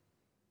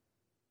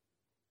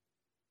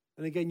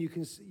 And again, you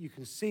can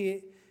see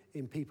it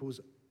in people's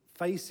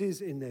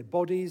faces, in their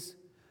bodies,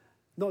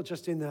 not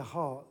just in their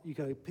heart.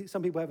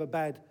 Some people have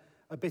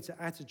a bitter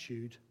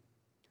attitude,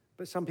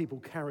 but some people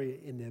carry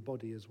it in their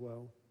body as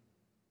well.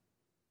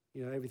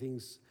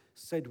 Everything's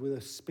said with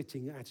a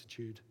spitting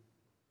attitude.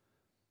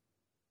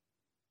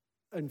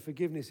 And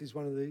unforgiveness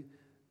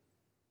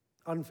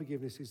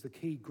is the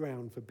key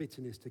ground for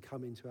bitterness to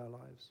come into our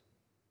lives.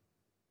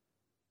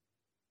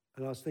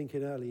 And I was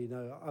thinking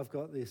earlier, I've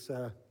got this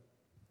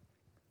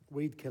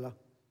weed killer.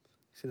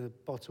 It's in a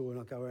bottle, and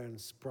I go around and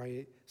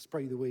spray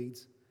the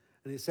weeds.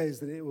 And it says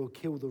that it will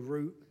kill the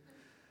root.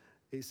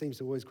 It seems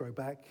to always grow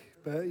back,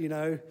 but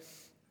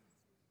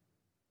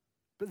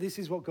But this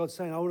is what God's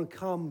saying. I want to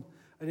come,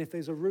 and if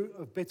there's a root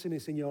of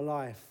bitterness in your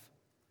life,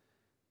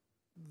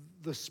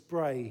 the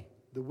spray,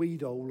 the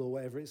weedol, or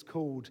whatever it's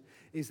called,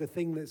 is the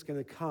thing that's going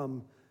to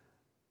come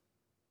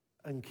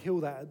and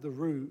kill that at the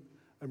root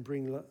and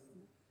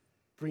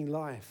bring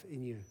life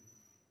in you.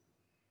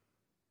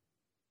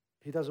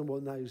 He doesn't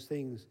want those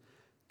things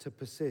to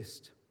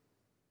persist.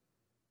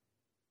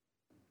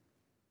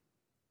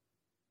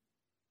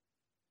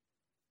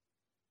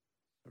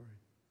 Sorry.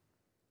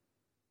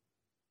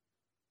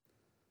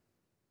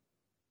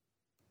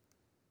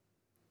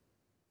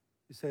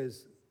 It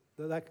says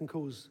that can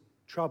cause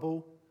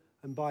trouble,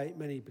 and by it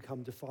many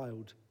become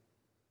defiled.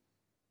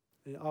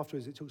 And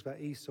afterwards it talks about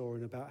Esau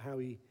and about how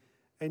he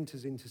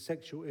enters into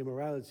sexual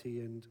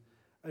immorality. And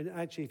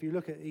actually, if you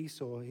look at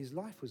Esau, his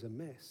life was a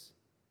mess.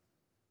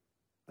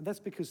 And that's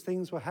because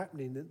things were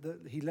happening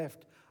that he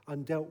left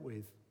undealt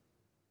with.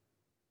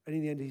 And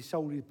in the end, he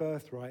sold his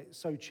birthright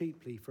so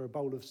cheaply for a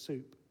bowl of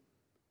soup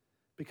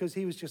because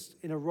he was just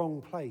in a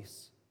wrong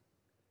place.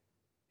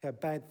 He had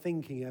bad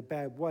thinking, he had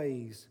bad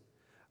ways.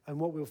 And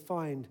what we'll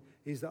find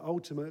is that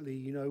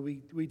ultimately,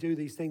 we do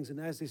these things, and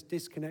as this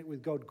disconnect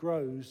with God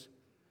grows,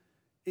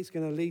 it's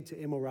going to lead to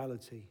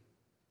immorality.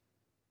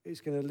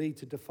 It's going to lead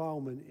to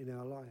defilement in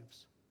our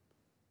lives.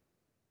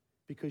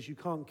 Because you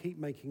can't keep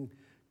making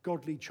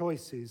godly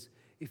choices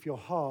if your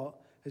heart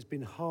has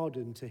been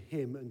hardened to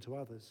him and to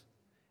others.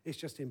 It's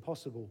just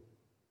impossible.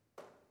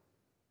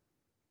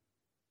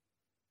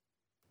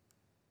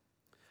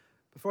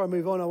 Before I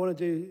move on, I want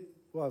to do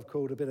what I've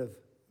called a bit of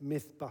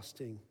myth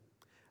busting.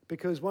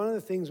 Because one of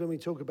the things when we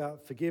talk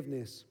about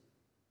forgiveness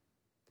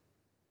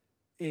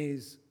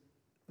is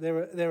there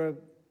are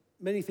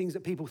many things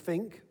that people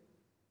think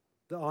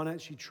that aren't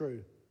actually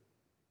true.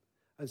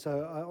 And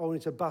so I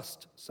wanted to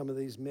bust some of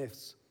these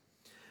myths.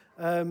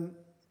 And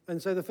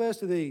so the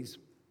first of these,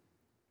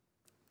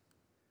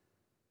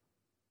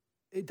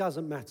 it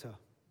doesn't matter.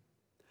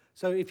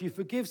 So if you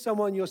forgive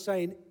someone, you're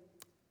saying,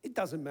 it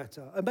doesn't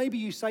matter. And maybe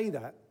you say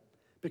that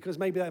because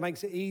maybe that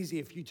makes it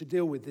easier for you to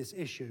deal with this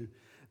issue.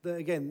 That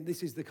again,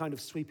 this is the kind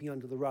of sweeping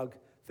under the rug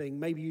thing.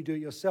 Maybe you do it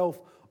yourself,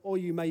 or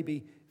you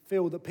maybe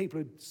feel that people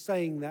are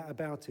saying that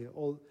about it.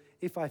 Or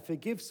if I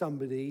forgive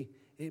somebody,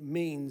 it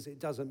means it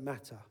doesn't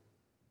matter.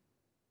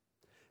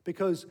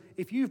 Because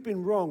if you've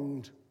been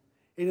wronged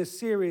in a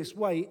serious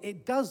way,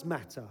 it does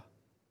matter.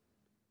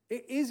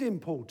 It is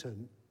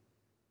important.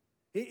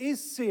 It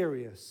is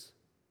serious.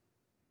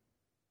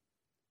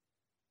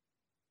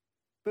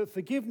 But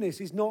forgiveness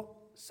is not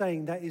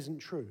saying that isn't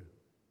true.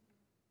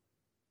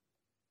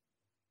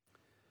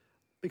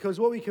 Because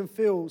what we can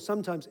feel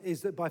sometimes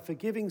is that by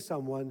forgiving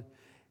someone,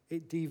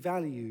 it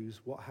devalues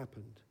what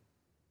happened.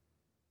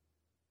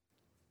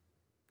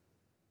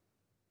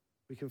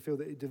 We can feel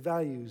that it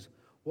devalues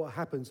what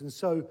happens. And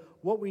so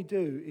what we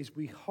do is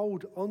we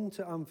hold on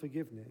to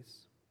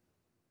unforgiveness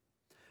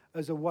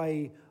as a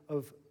way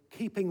of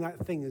keeping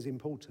that thing as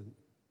important.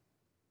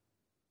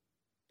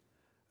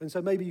 And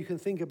so maybe you can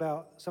think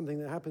about something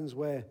that happens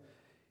where,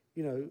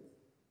 it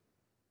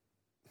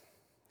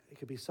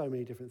could be so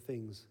many different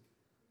things.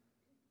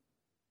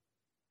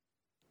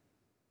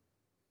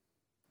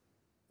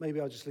 Maybe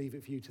I'll just leave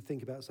it for you to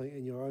think about something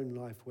in your own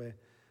life where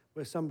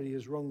somebody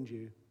has wronged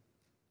you.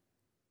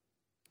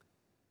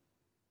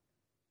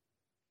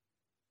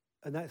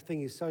 And that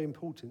thing is so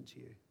important to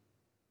you.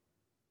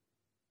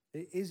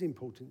 It is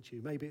important to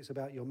you. Maybe it's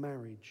about your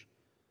marriage.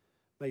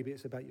 Maybe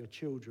it's about your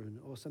children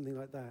or something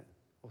like that,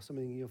 or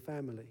something in your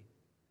family.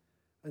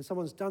 And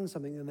someone's done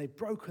something and they've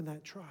broken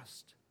that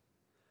trust.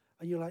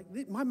 And you're like,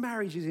 my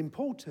marriage is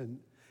important.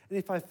 And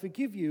if I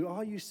forgive you,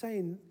 are you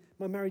saying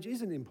my marriage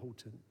isn't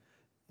important?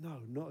 No,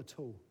 not at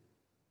all.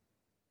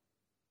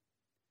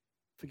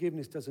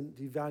 Forgiveness doesn't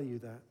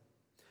devalue that.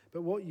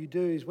 But what you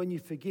do is when you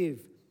forgive,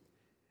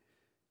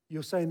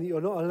 you're saying that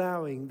you're not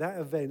allowing that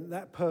event,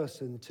 that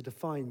person to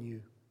define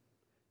you,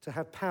 to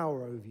have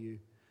power over you,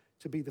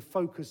 to be the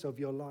focus of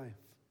your life.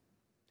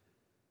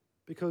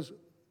 Because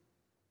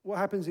what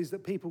happens is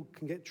that people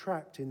can get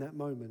trapped in that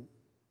moment,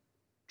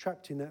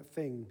 trapped in that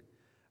thing,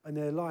 and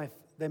their life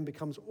then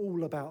becomes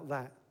all about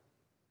that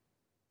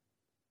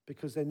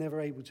because they're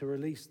never able to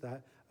release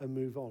that and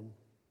move on.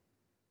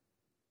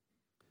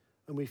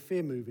 And we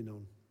fear moving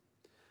on.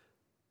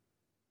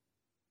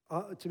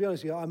 To be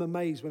honest with you, I'm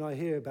amazed when I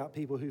hear about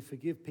people who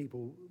forgive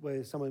people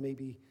where someone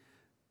maybe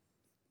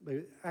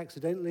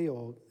accidentally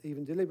or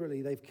even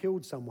deliberately, they've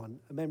killed someone,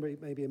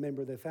 maybe a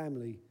member of their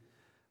family,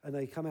 and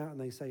they come out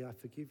and they say, I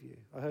forgive you.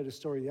 I heard a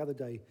story the other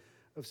day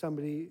of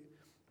somebody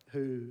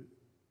who,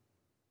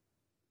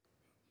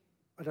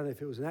 I don't know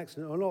if it was an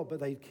accident or not, but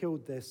they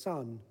killed their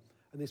son,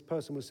 and this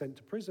person was sent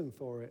to prison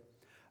for it.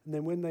 And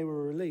then when they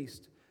were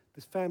released,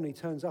 this family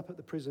turns up at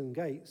the prison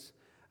gates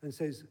and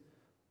says,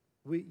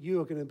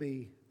 you are going to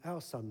be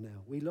our son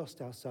now. We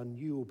lost our son.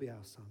 You will be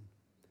our son.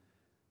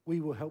 We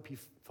will help you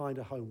find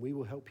a home. We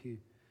will help you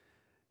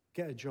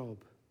get a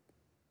job.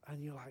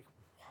 And you're like,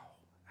 wow,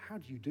 how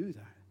do you do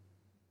that?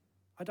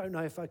 I don't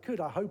know if I could.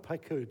 I hope I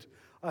could.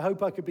 I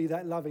hope I could be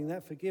that loving,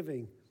 that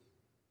forgiving.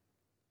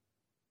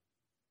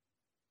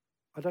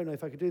 I don't know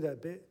if I could do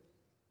that bit.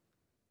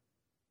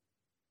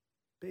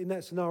 But in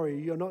that scenario,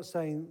 you're not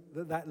saying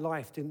that that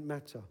life didn't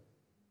matter.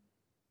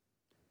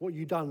 What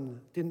you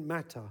done didn't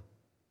matter.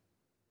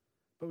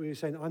 But we were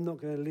saying, I'm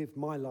not going to live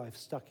my life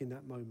stuck in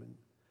that moment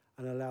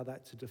and allow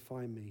that to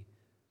define me.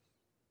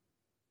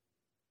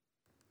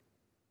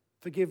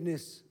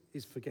 Forgiveness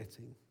is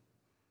forgetting.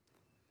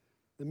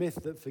 The myth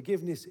that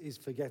forgiveness is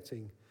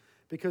forgetting.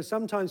 Because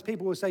sometimes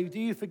people will say, do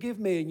you forgive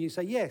me? And you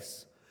say,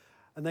 yes.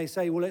 And they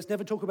say, well, let's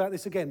never talk about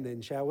this again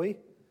then, shall we?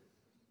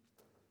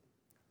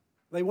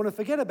 They want to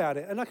forget about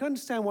it. And I can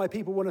understand why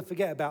people want to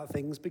forget about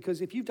things,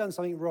 because if you've done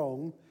something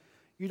wrong,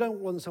 you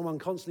don't want someone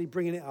constantly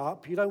bringing it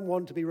up. You don't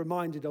want to be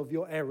reminded of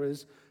your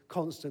errors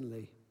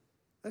constantly.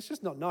 That's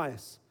just not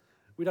nice.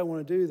 We don't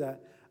want to do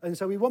that. And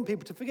so we want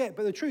people to forget.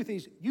 But the truth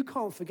is, you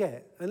can't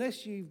forget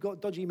unless you've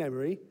got dodgy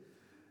memory.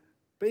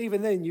 But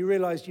even then, you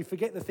realize you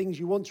forget the things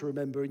you want to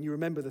remember and you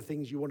remember the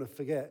things you want to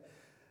forget.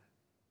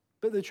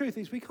 But the truth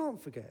is, we can't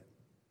forget.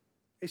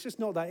 It's just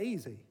not that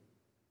easy.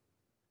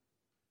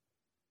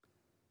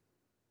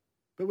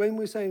 But when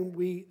we're saying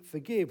we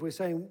forgive, we're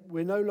saying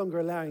we're no longer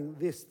allowing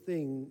this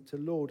thing to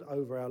lord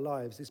over our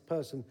lives, this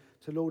person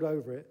to lord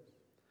over it.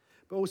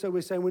 But also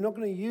we're saying we're not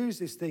going to use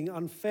this thing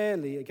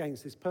unfairly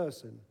against this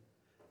person.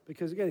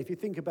 Because again, if you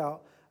think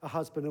about a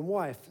husband and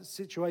wife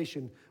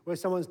situation where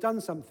someone's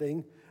done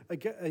something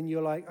and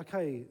you're like,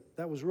 okay,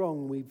 that was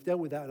wrong, we've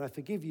dealt with that and I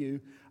forgive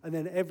you. And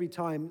then every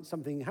time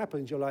something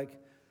happens, you're like,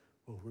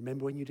 well,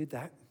 remember when you did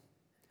that?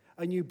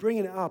 And you bring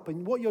it up,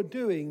 and what you're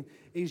doing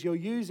is you're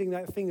using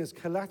that thing as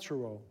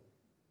collateral.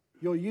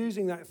 You're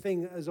using that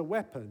thing as a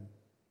weapon.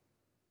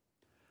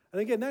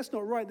 And again, that's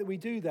not right that we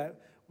do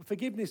that.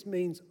 Forgiveness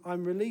means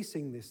I'm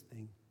releasing this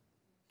thing.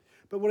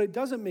 But what it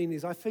doesn't mean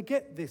is I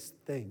forget this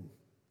thing.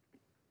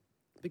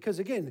 Because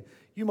again,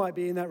 you might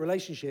be in that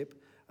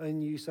relationship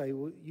and you say,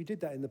 well, you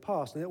did that in the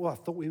past. And well, I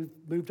thought we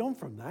moved on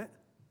from that.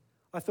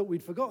 I thought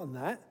we'd forgotten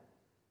that.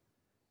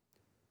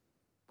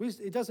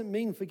 It doesn't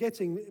mean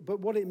forgetting, but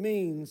what it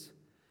means,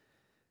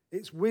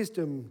 it's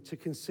wisdom to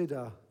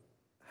consider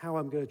how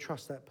I'm going to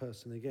trust that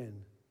person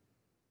again.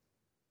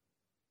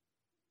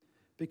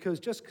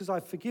 Because just because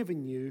I've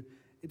forgiven you,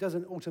 it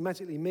doesn't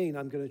automatically mean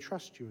I'm going to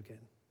trust you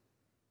again.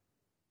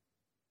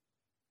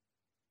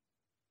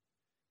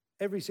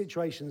 Every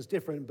situation is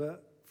different,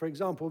 but for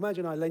example,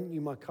 imagine I lent you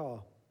my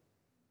car,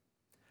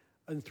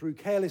 and through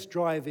careless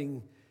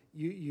driving,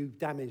 you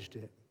damaged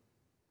it.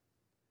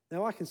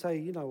 Now I can say,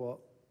 you know what?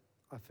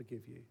 I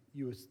forgive you.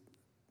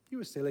 You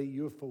were silly,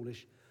 you were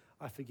foolish,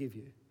 I forgive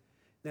you.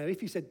 Now,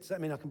 if you said, does that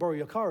mean I can borrow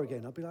your car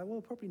again? I'd be like, well,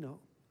 probably not.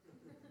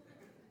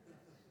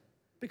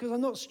 Because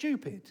I'm not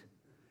stupid.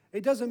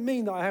 It doesn't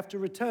mean that I have to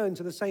return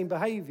to the same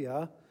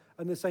behavior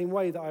and the same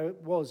way that I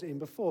was in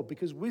before,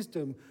 because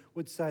wisdom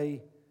would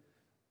say,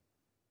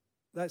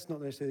 that's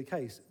not necessarily the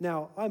case.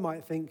 Now, I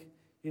might think,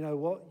 you know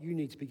what, you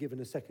need to be given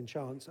a second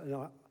chance, and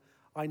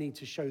I need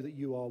to show that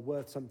you are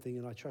worth something,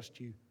 and I trust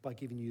you by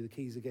giving you the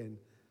keys again.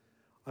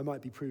 I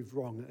might be proved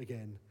wrong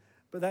again.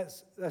 But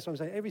that's what I'm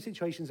saying. Every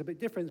situation is a bit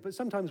different, but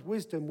sometimes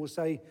wisdom will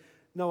say,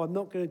 no, I'm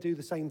not going to do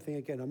the same thing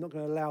again. I'm not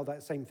going to allow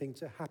that same thing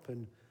to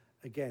happen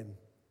again.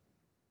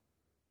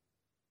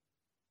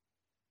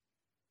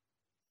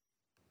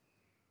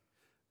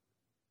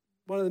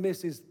 One of the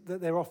myths is that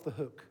they're off the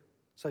hook.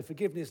 So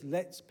forgiveness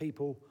lets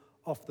people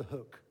off the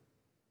hook.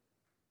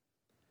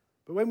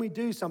 But when we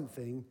do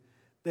something,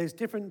 there's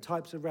different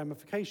types of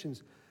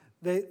ramifications.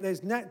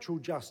 There's natural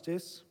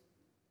justice,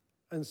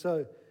 and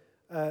so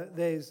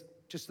there's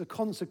just the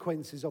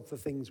consequences of the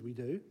things we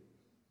do.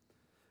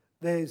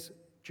 There's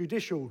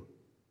judicial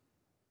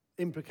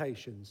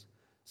implications.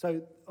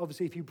 So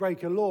obviously if you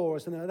break a law or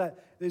something like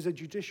that, there's a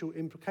judicial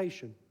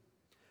implication.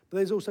 But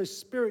there's also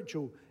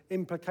spiritual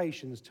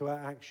implications to our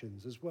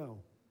actions as well.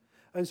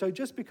 And so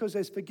just because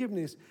there's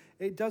forgiveness,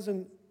 it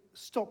doesn't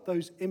stop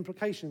those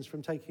implications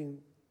from taking,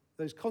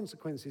 those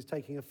consequences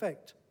taking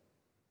effect.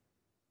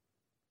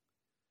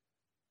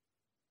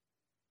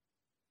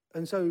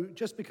 And so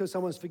just because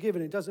someone's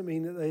forgiven, it doesn't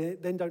mean that they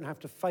then don't have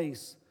to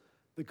face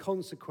the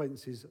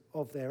consequences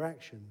of their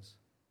actions.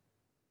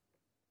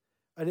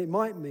 And it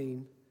might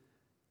mean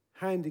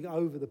handing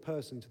over the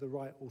person to the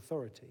right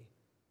authority.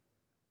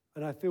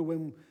 And I feel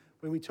when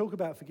we talk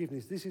about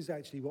forgiveness, this is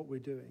actually what we're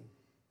doing.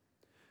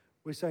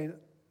 we're saying,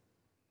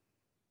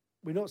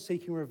 we're not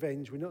seeking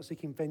revenge, we're not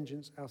seeking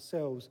vengeance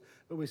ourselves,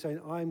 but we're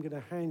saying, I'm going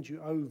to hand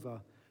you over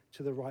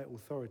to the right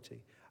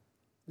authority.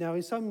 Now,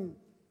 in some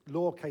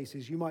law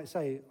cases, you might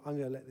say, I'm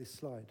going to let this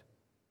slide.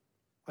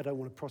 I don't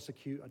want to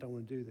prosecute, I don't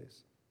want to do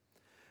this.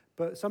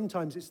 But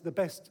sometimes it's the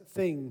best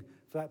thing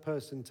for that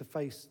person to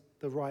face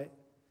the right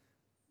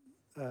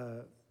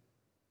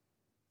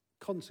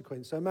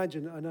consequence. So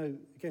imagine, I know,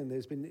 again,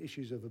 there's been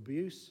issues of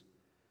abuse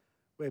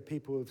where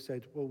people have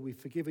said, well, we've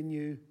forgiven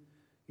you,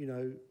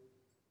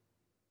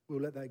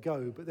 we'll let that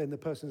go. But then the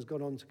person's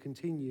gone on to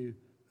continue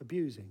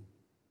abusing.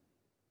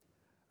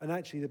 And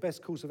actually, the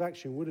best course of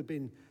action would have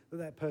been that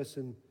that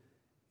person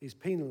is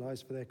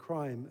penalised for their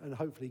crime and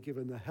hopefully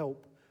given the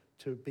help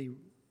to be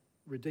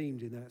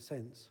redeemed in that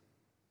sense.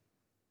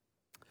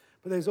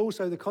 But there's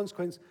also the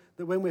consequence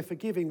that when we're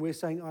forgiving, we're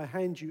saying, I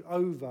hand you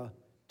over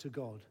to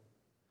God.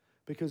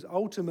 Because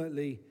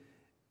ultimately,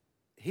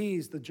 he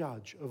is the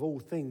judge of all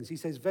things. He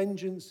says,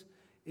 vengeance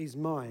is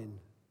mine,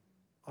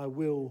 I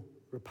will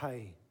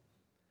repay.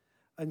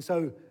 And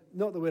so,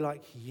 not that we're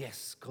like,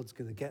 yes, God's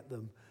going to get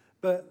them.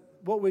 But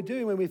what we're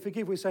doing when we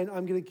forgive, we're saying,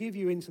 I'm going to give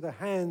you into the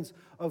hands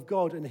of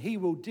God, and he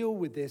will deal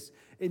with this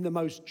in the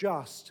most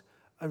just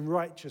and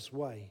righteous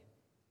way.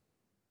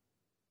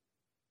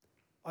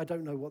 I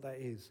don't know what that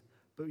is,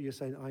 but you're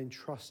saying, I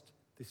entrust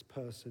this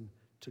person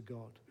to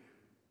God.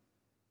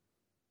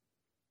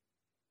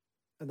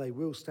 And they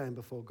will stand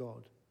before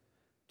God,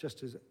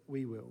 just as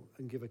we will,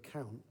 and give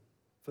account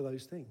for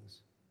those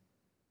things.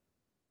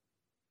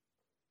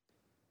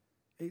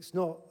 It's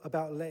not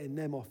about letting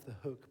them off the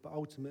hook, but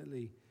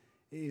ultimately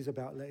it is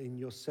about letting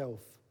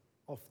yourself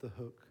off the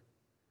hook.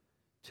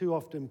 Too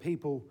often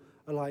people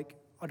are like,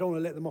 I don't want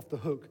to let them off the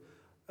hook,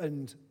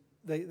 and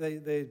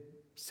they're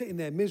sitting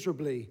there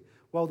miserably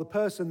while the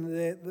person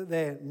that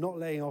they're not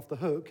letting off the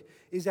hook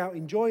is out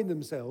enjoying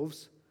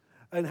themselves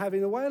and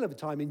having a whale of a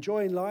time,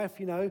 enjoying life,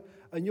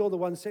 and you're the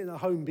one sitting at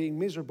home being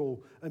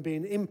miserable and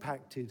being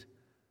impacted.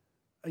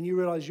 And you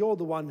realize you're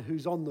the one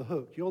who's on the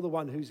hook. You're the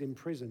one who's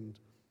imprisoned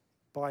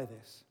by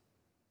this.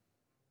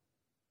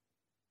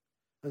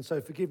 And so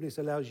forgiveness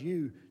allows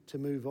you to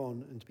move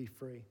on and to be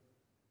free.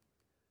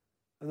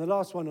 And the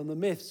last one on the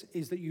myths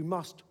is that you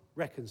must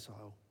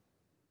reconcile.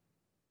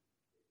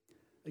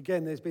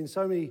 Again, there's been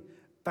so many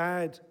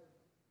bad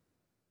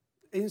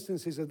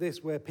instances of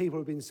this where people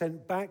have been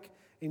sent back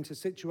into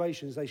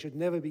situations they should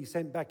never be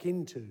sent back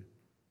into.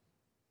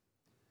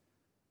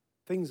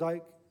 Things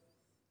like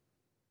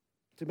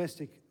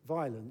domestic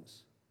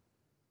violence,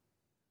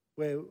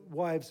 where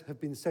wives have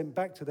been sent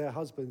back to their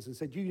husbands and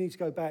said, you need to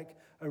go back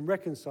and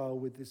reconcile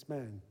with this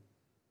man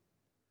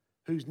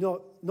who's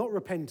not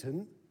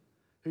repentant,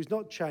 who's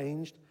not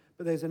changed,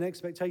 but there's an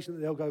expectation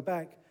that they'll go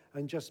back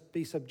and just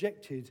be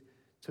subjected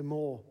to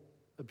more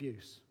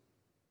abuse.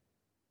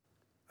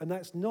 And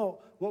that's not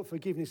what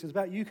forgiveness is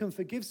about. You can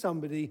forgive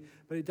somebody,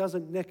 but it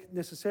doesn't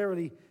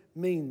necessarily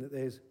mean that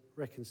there's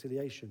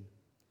reconciliation.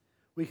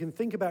 We can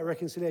think about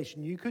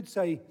reconciliation. You could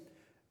say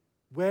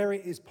where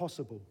it is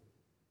possible,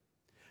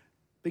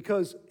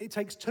 because it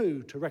takes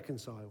two to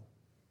reconcile.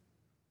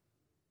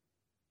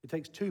 It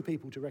takes two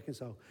people to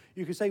reconcile.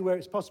 You could say where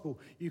it's possible.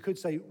 You could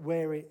say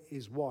where it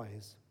is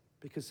wise,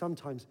 because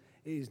sometimes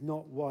it is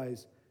not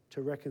wise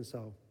to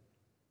reconcile.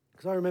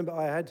 Because I remember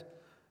I had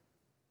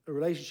a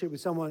relationship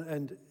with someone,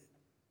 and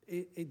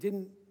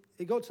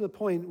it got to the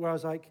point where I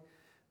was like,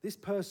 this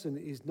person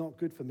is not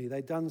good for me.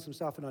 They'd done some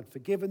stuff and I'd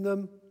forgiven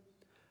them.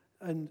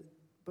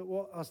 But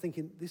what I was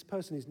thinking, this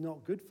person is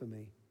not good for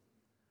me.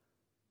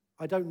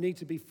 I don't need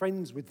to be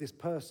friends with this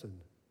person.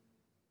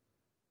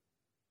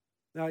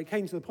 Now, it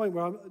came to the point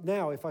where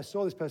now, if I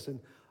saw this person,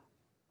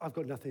 I've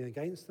got nothing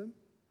against them.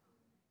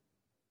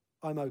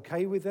 I'm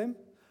okay with them.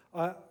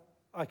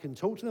 I can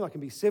talk to them. I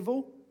can be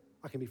civil.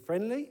 I can be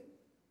friendly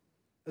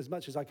as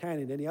much as I can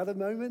in any other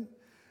moment.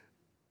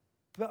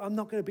 But I'm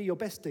not going to be your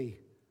bestie.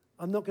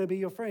 I'm not going to be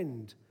your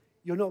friend.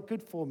 You're not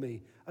good for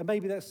me. And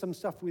maybe that's some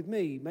stuff with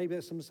me. Maybe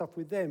that's some stuff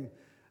with them.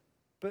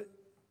 But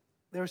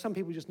there are some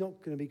people just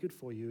not going to be good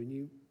for you, and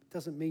it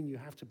doesn't mean you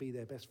have to be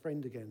their best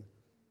friend again.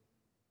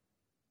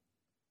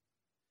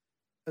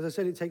 As I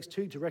said, it takes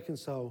two to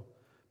reconcile,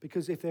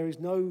 because if there is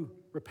no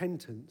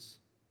repentance,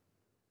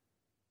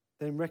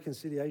 then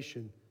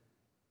reconciliation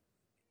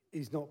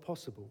is not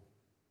possible.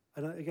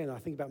 And again, I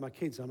think about my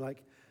kids. I'm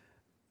like,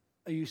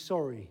 are you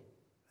sorry?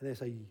 And they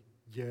say,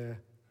 yeah.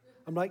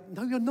 I'm like,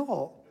 no, you're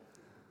not.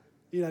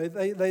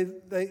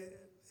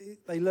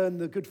 They learn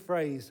the good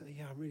phrase,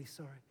 yeah, I'm really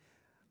sorry.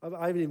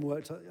 I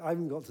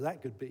haven't got to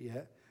that good bit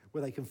yet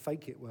where they can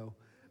fake it well.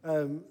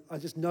 I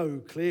just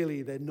know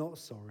clearly they're not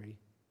sorry.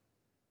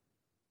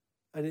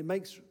 And it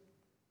makes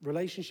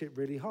relationship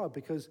really hard,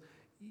 because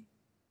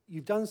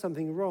you've done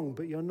something wrong,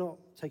 but you're not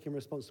taking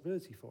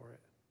responsibility for it.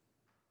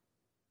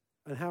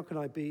 And how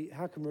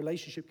can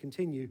relationship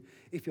continue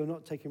if you're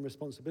not taking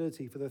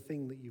responsibility for the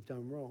thing that you've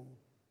done wrong?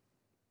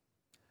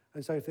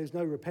 And so if there's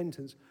no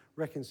repentance,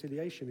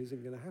 reconciliation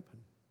isn't going to happen.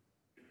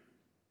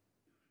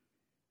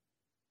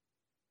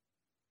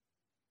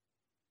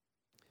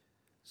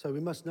 So we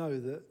must know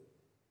that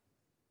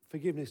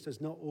Forgiveness does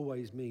not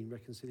always mean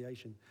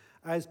reconciliation.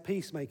 As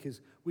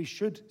peacemakers, we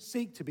should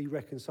seek to be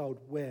reconciled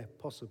where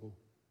possible,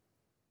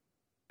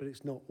 but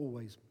it's not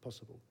always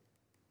possible.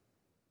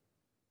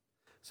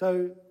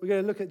 So we're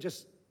going to look at,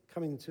 just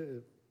coming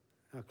to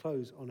our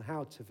close, on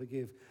how to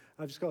forgive.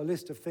 I've just got a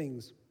list of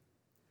things.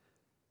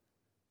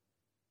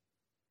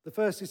 The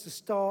first is to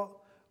start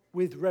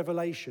with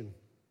revelation.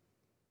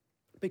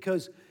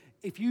 Because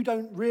if you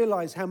don't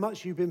realize how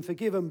much you've been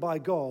forgiven by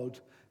God,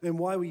 then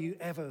why will you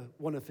ever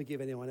want to forgive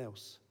anyone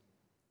else?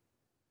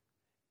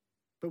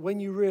 But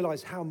when you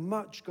realize how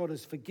much God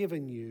has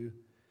forgiven you,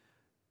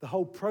 the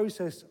whole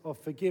process of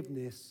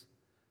forgiveness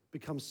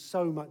becomes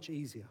so much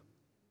easier.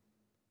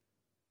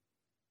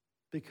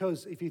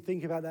 Because if you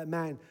think about that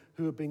man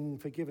who had been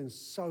forgiven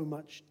so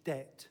much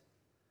debt,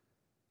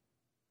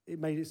 it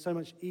made it so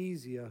much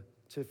easier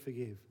to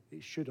forgive.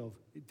 It should have.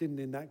 It didn't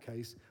in that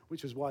case,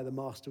 which was why the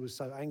master was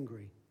so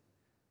angry.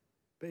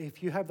 But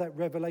if you have that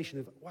revelation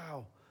of,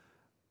 wow,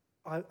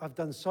 I've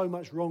done so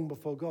much wrong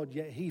before God,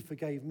 yet he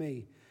forgave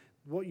me,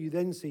 what you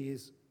then see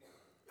is,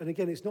 and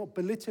again, it's not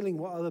belittling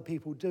what other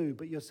people do,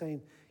 but you're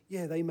saying,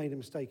 yeah, they made a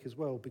mistake as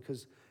well,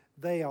 because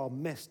they are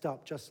messed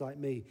up just like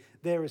me.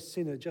 They're a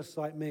sinner just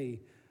like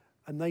me,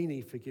 and they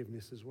need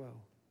forgiveness as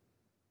well.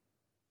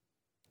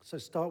 So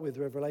start with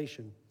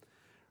revelation.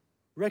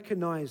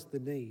 Recognize the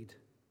need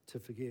to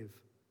forgive.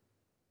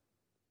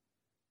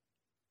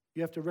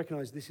 You have to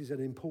recognize this is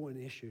an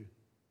important issue.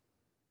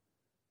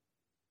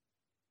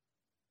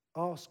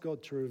 Ask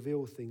God to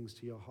reveal things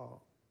to your heart.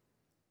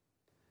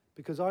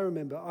 Because I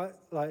remember,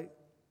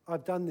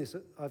 I've done this,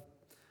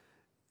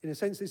 in a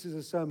sense, this is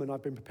a sermon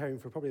I've been preparing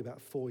for probably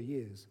about 4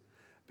 years.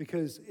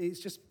 Because it's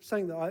just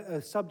something that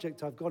a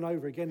subject I've gone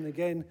over again and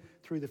again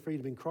through the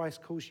Freedom in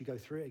Christ course. You go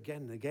through it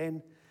again and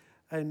again.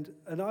 And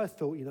I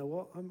thought, you know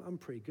what, I'm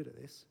pretty good at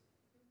this.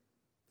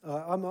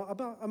 I'm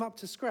up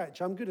to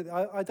scratch. I'm good at it.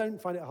 I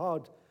don't find it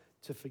hard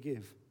to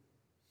forgive.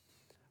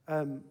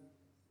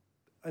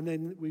 And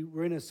then we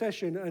were in a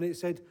session and it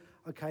said,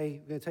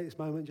 okay, we're going to take this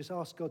moment, just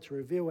ask God to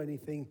reveal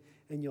anything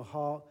in your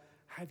heart.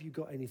 Have you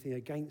got anything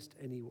against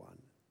anyone?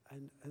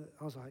 And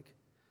I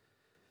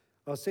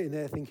was sitting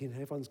there thinking,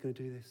 everyone's going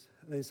to do this.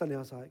 And then suddenly I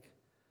was like,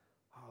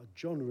 oh,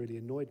 John really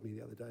annoyed me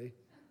the other day.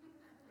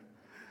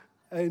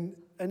 and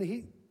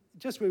he,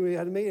 just when we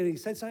had a meeting, he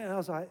said something, and I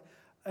was like,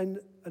 and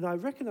I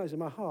recognized in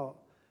my heart,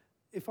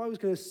 if I was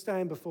going to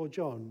stand before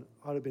John,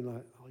 I'd have been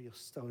like, oh, you're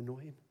so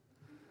annoying.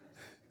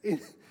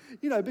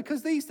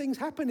 Because these things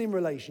happen in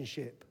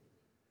relationship.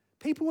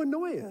 People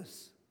annoy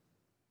us.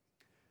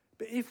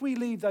 But if we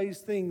leave those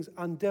things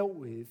undealt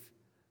with,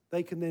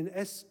 they can then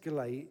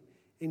escalate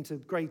into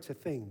greater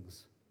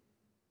things.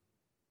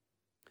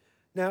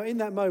 Now, in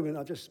that moment,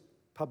 I've just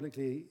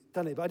publicly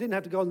done it, but I didn't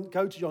have to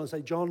go to John and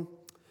say, John,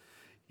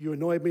 you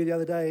annoyed me the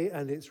other day,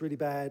 and it's really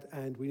bad,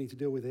 and we need to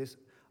deal with this.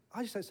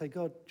 I just had to say,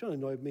 God, John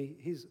annoyed me.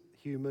 He's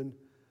human.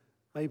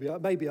 Maybe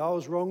I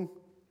was wrong,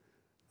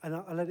 and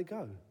I let it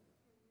go.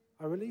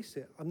 I release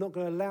it. I'm not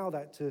going to allow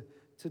that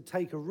to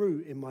take a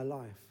root in my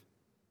life.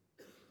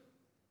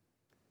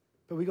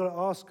 But we've got to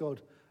ask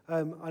God.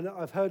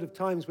 I've heard of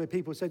times where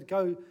people said,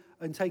 go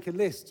and take a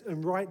list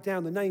and write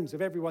down the names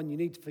of everyone you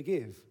need to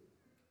forgive.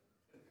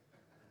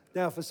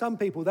 Now, for some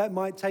people, that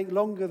might take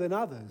longer than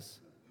others.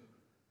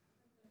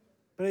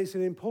 But it's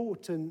an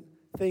important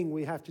thing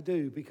we have to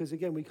do because,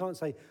 again, we can't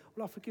say,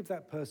 well, I'll forgive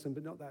that person,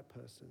 but not that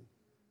person.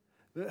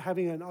 But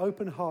having an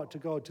open heart to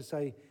God to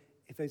say,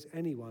 if there's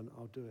anyone,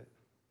 I'll do it.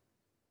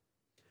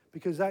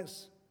 Because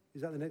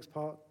is that the next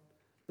part?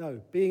 No,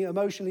 being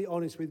emotionally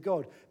honest with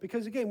God.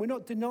 Because, again, we're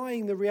not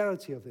denying the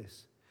reality of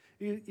this.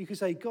 You can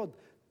say, God,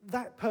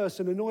 that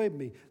person annoyed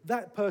me.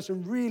 That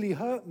person really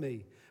hurt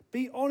me.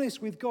 Be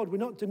honest with God. We're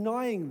not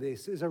denying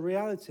this as a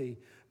reality.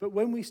 But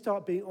when we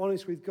start being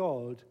honest with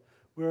God,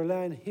 we're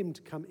allowing him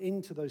to come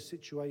into those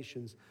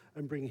situations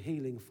and bring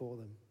healing for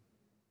them.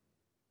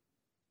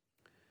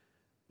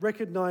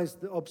 Recognize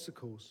the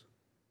obstacles.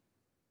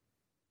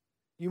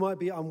 You might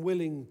be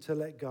unwilling to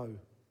let go.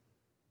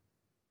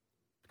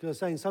 Because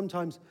I'm saying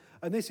sometimes,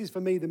 and this is for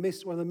me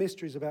one of the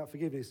mysteries about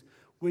forgiveness,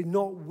 we're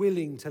not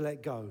willing to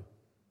let go.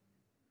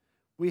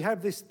 We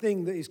have this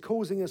thing that is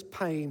causing us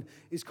pain,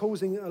 is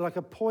causing like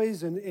a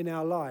poison in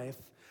our life,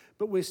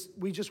 but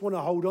we just want to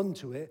hold on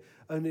to it.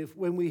 And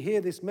when we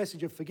hear this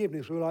message of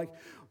forgiveness, we're like,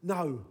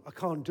 no, I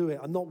can't do it.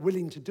 I'm not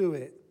willing to do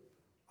it.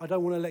 I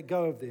don't want to let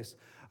go of this.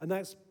 And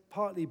that's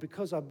partly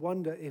because I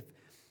wonder if,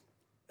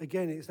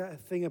 again, it's that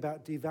thing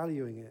about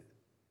devaluing it.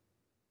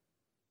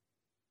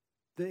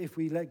 That if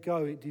we let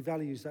go, it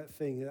devalues that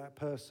thing, that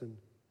person.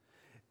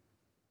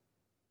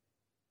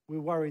 We're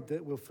worried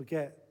that we'll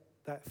forget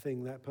that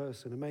thing, that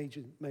person.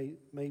 And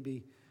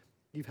maybe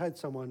you've had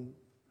someone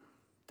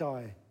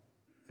die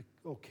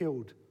or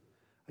killed.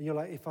 And you're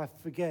like, if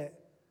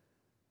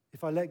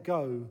I let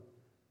go,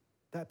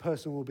 that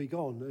person will be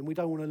gone. And we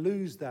don't want to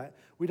lose that.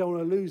 We don't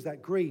want to lose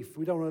that grief.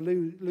 We don't want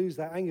to lose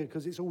that anger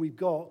because it's all we've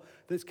got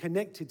that's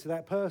connected to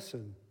that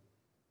person.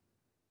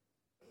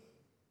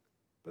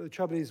 But the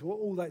trouble is, what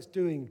all that's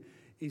doing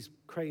is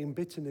creating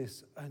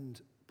bitterness and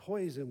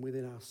poison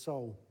within our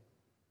soul.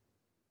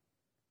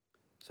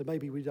 So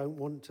maybe we don't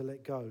want to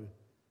let go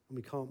and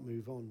we can't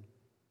move on.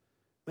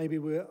 Maybe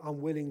we're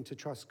unwilling to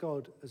trust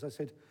God. As I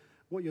said,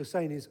 what you're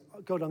saying is,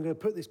 God, I'm going to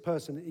put this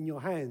person in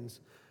your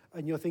hands.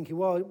 And you're thinking,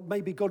 well,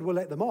 maybe God will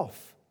let them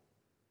off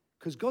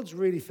because God's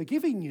really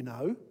forgiving, you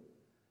know.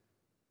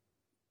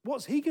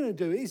 What's he going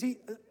to do?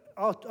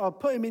 I'll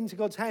put him into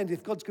God's hand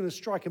if God's going to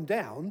strike him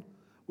down.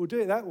 We'll do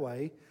it that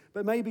way.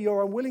 But maybe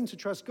you're unwilling to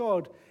trust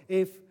God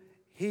if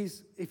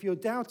you're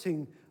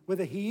doubting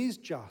whether he is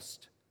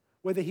just,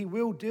 whether he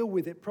will deal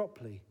with it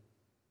properly.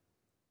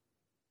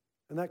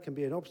 And that can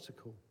be an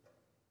obstacle.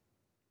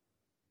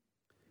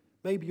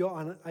 Maybe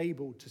you're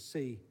unable to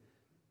see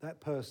that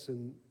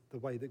person the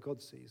way that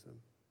God sees them.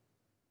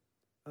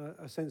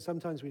 I sense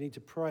sometimes we need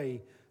to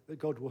pray that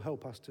God will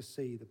help us to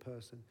see the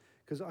person.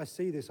 Because I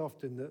see this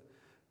often, that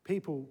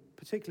people,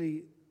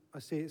 particularly I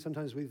see it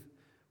sometimes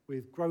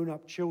with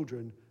grown-up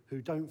children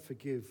who don't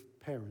forgive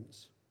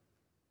parents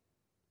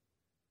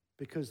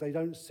because they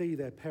don't see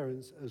their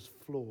parents as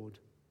flawed.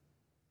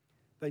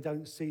 They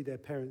don't see their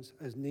parents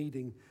as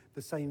needing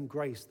the same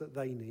grace that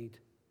they need.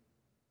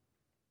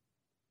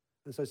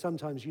 And so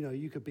sometimes, you know,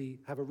 you could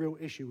have a real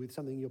issue with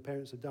something your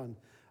parents have done,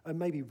 and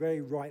maybe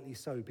very rightly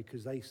so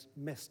because they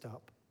messed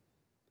up.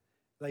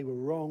 They were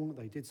wrong,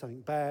 they did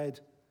something bad,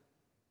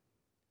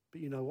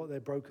 but you know what? They're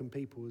broken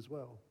people as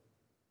well.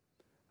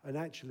 And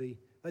actually,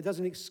 that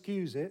doesn't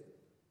excuse it,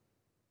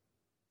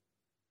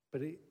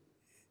 but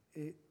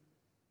it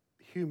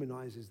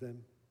humanizes them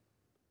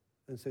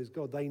and says,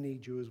 God, they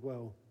need you as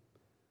well,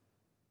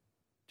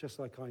 just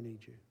like I need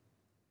you.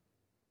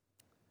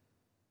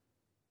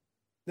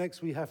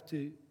 Next, we have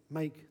to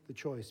make the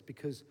choice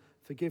because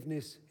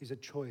forgiveness is a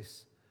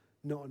choice,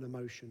 not an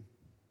emotion.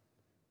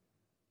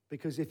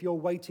 Because if you're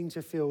waiting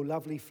to feel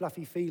lovely,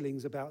 fluffy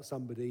feelings about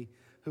somebody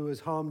who has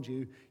harmed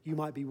you, you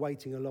might be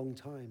waiting a long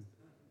time.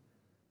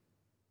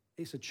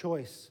 It's a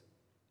choice.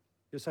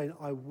 You're saying,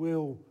 I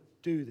will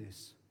do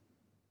this.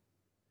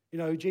 You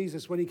know,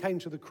 Jesus, when he came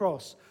to the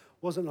cross,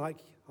 wasn't like,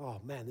 oh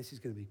man, this is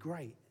going to be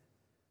great.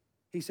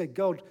 He said,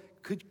 God,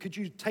 could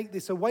you take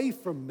this away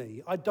from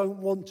me? I don't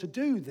want to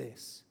do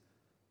this.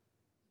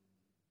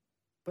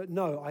 But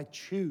no, I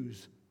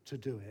choose to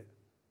do it.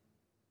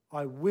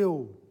 I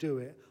will do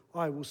it.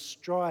 I will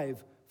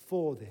strive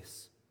for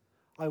this.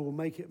 I will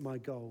make it my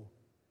goal,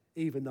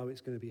 even though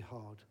it's going to be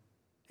hard,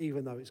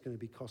 even though it's going to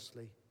be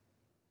costly.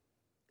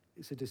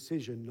 It's a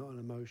decision, not an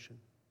emotion.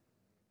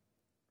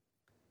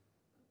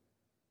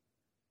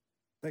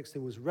 Next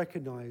thing was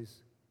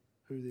recognize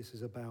who this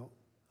is about.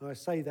 And I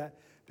say that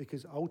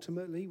because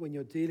ultimately, when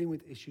you're dealing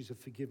with issues of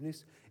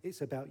forgiveness,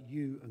 it's about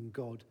you and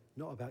God,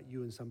 not about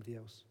you and somebody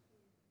else.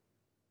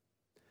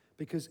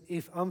 Because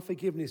if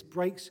unforgiveness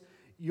breaks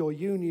your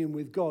union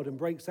with God and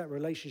breaks that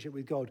relationship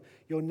with God,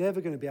 you're never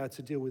going to be able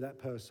to deal with that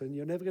person.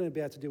 You're never going to be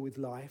able to deal with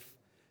life.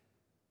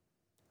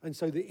 And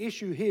so the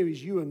issue here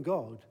is you and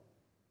God.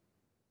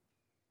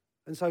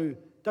 And so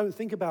don't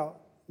think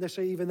about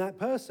necessarily even that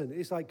person.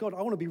 It's like, God,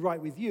 I want to be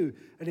right with you.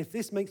 And if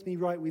this makes me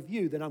right with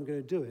you, then I'm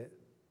going to do it.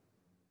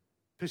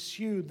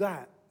 Pursue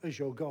that as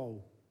your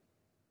goal.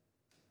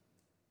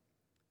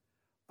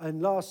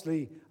 And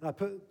lastly, I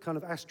put kind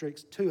of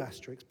asterisks, 2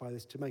 asterisks by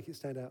this to make it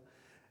stand out.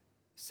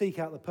 Seek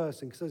out the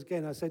person. Because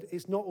again, I said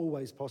it's not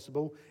always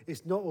possible.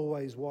 It's not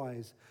always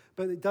wise.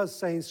 But it does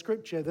say in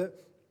Scripture that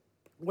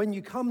when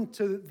you come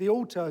to the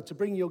altar to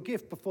bring your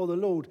gift before the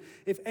Lord,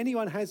 if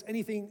anyone has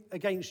anything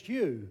against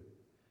you,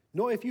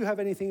 not if you have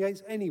anything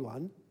against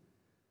anyone.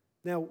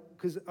 Now,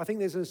 because I think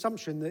there's an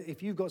assumption that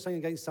if you've got something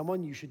against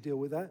someone, you should deal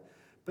with that.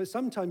 But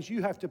sometimes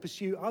you have to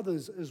pursue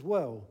others as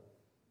well.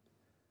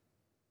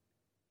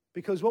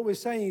 Because what we're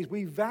saying is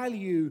we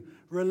value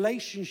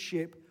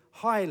relationship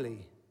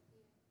highly.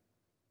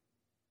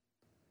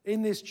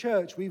 In this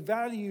church, we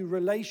value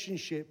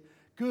relationship,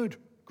 good,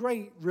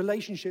 great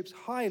relationships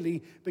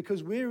highly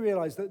because we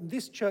realize that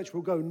this church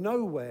will go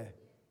nowhere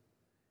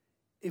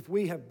if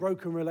we have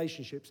broken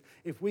relationships,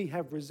 if we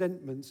have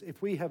resentments,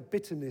 if we have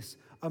bitterness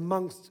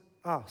amongst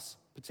us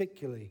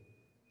particularly.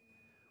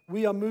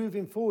 We are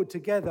moving forward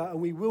together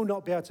and we will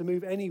not be able to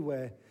move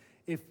anywhere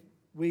if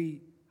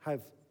we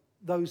have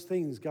those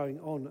things going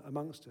on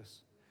amongst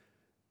us.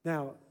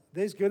 Now,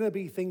 there's going to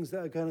be things that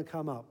are going to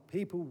come up.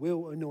 People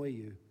will annoy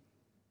you.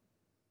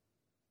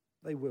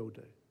 They will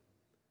do.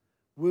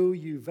 Will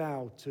you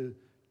vow to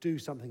do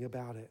something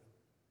about it?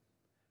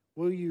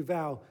 Will you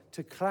vow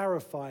to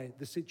clarify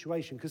the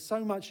situation? Because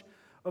so much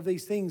of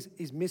these things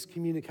is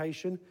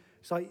miscommunication.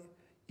 It's like,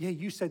 yeah,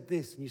 you said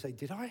this. And you say,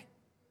 did I?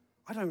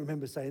 I don't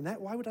remember saying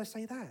that. Why would I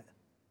say that?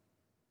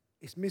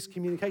 It's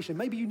miscommunication.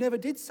 Maybe you never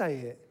did say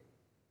it.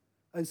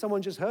 And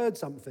someone just heard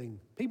something.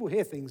 People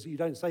hear things that you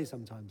don't say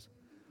sometimes.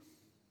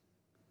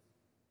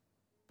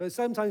 But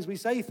sometimes we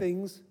say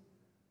things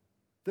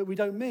that we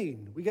don't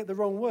mean. We get the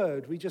wrong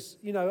word. We just,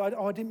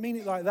 I didn't mean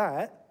it like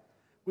that.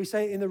 We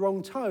say it in the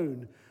wrong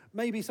tone.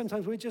 Maybe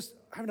sometimes we're just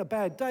having a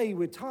bad day.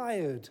 We're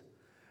tired.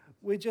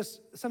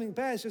 Something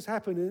bad's just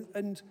happened.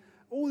 And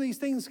all these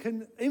things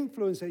can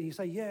influence it. You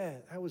say, yeah,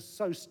 that was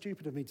so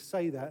stupid of me to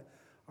say that.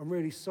 I'm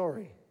really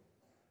sorry.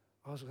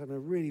 I was having a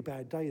really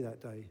bad day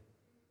that day.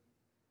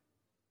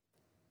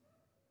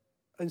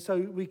 And so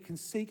we can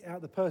seek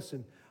out the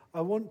person.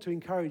 I want to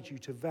encourage you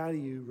to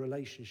value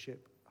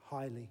relationship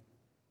highly,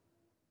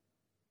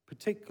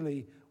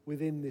 particularly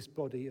within this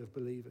body of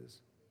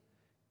believers.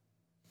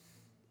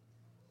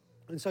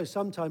 And so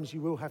sometimes you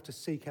will have to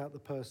seek out the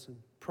person,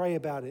 pray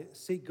about it,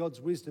 seek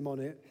God's wisdom on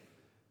it,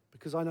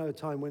 because I know a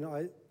time when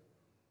I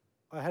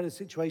had a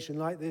situation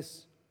like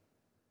this,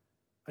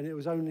 and it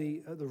was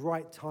only at the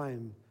right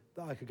time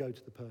that I could go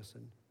to the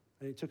person.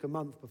 And it took a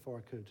month before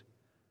I could.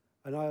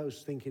 And I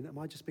was thinking, am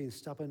I just being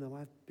stubborn? Am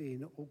I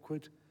being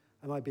awkward?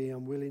 Am I being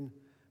unwilling?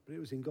 But it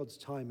was in God's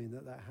timing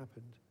that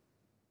happened.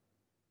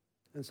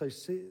 And so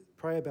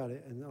pray about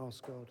it and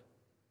ask God.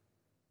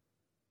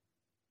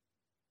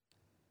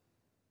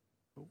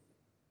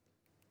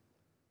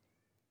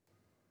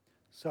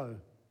 So,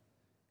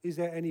 is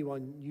there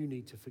anyone you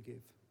need to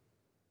forgive?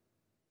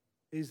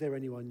 Is there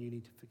anyone you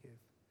need to forgive?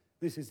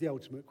 This is the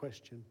ultimate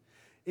question.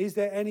 Is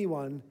there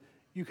anyone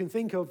you can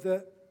think of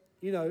that,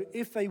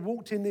 if they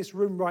walked in this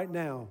room right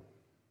now,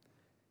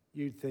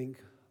 you'd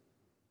think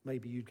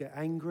maybe you'd get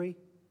angry,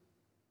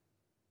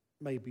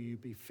 maybe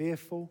you'd be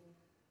fearful,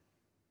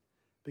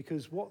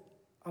 because what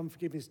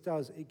unforgiveness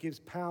does, it gives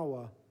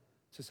power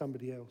to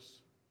somebody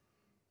else.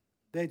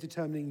 They're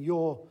determining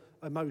your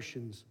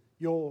emotions,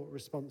 your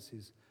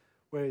responses,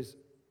 whereas,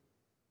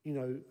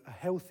 a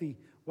healthy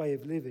way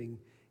of living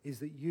is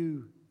that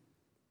you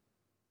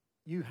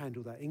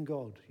handle that in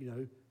God,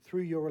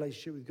 through your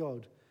relationship with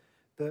God,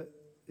 that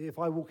if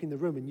I walk in the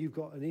room and you've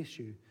got an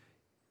issue,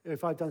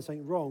 if I've done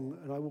something wrong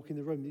and I walk in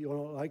the room, that you're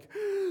not like,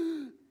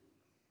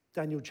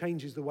 Daniel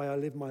changes the way I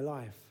live my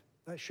life.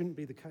 That shouldn't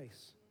be the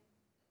case.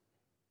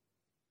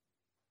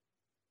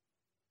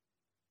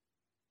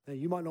 Now,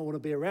 you might not want to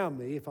be around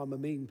me if I'm a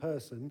mean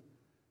person,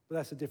 but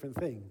that's a different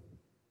thing.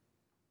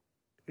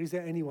 Is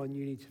there anyone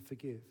you need to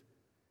forgive?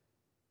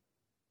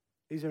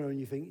 Is there anyone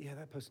you think, yeah,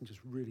 that person just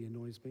really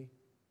annoys me?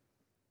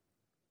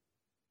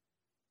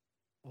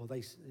 Or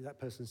that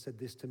person said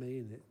this to me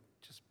and it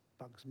just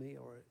bugs me,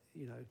 or,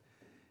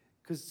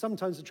 Because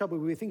sometimes the trouble,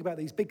 when we think about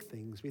these big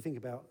things, we think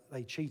about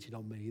they cheated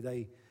on me,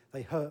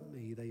 they hurt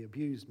me, they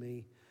abused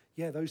me.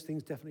 Yeah, those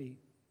things definitely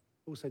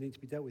also need to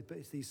be dealt with, but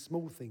it's these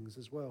small things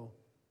as well.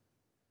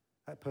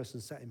 That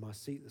person sat in my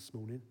seat this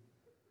morning.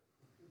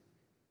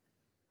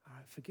 All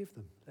right, forgive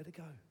them. Let it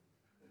go.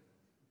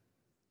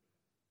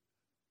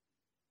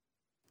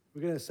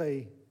 We're going to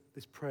say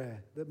this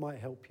prayer that might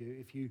help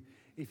you.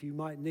 If you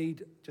might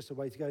need just a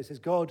way to go, it says,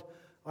 God,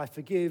 I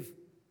forgive,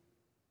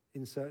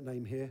 insert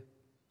name here,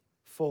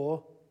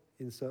 for,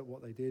 insert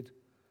what they did.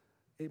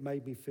 It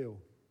made me feel.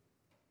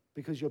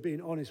 Because you're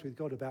being honest with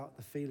God about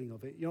the feeling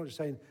of it. You're not just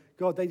saying,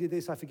 God, they did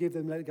this, I forgive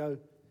them, let it go.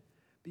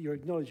 But you're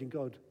acknowledging,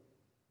 God,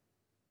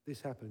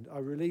 this happened. I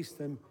release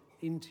them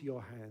into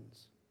your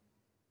hands.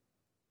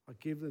 I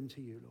give them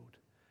to you, Lord.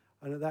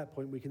 And at that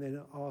point, we can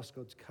then ask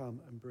God to come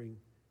and bring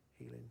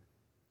healing.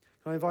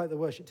 Can I invite the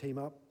worship team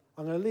up?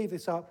 I'm going to leave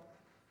this up,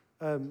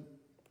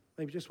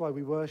 maybe just while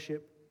we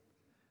worship,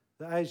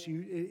 that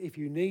if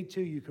you need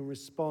to, you can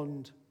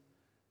respond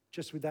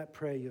just with that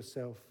prayer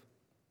yourself.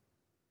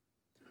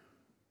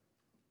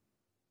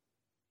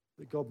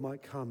 That God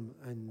might come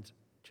and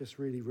just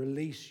really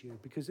release you.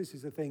 Because this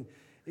is the thing.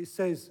 It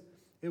says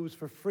it was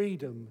for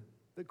freedom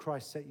that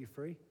Christ set you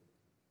free.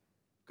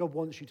 God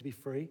wants you to be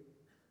free.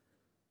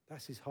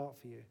 That's his heart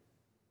for you.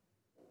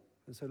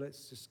 And so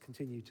let's just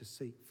continue to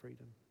seek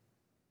freedom.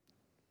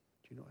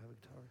 Do you not have a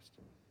guitarist?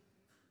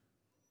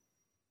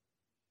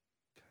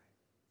 Okay.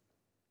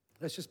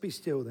 Let's just be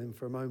still then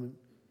for a moment.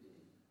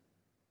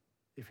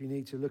 If you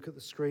need to look at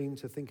the screen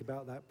to think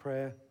about that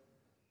prayer,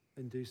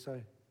 then do so.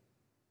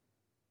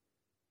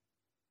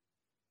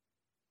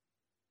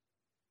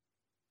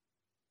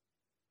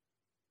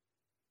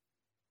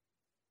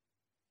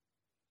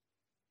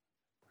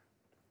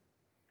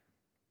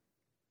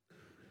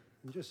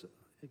 And just,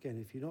 again,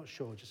 if you're not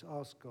sure, just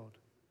ask God,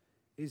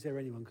 is there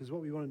anyone? Because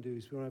what we want to do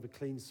is we want to have a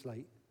clean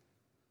slate,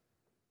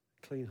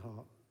 clean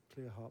heart,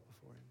 clear heart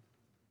before him.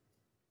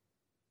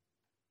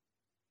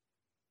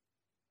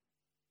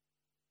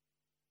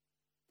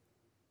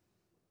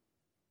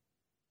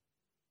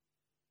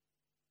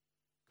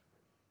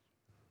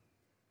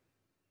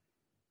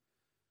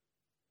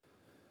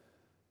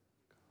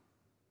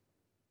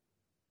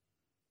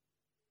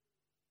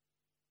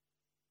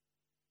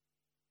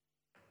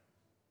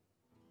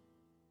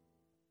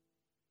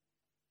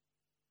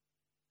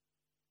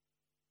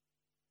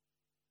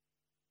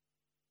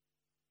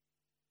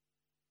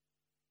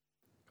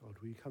 God,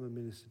 will you come and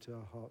minister to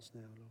our hearts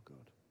now, Lord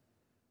God?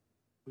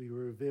 Will you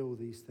reveal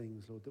these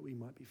things, Lord, that we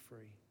might be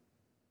free?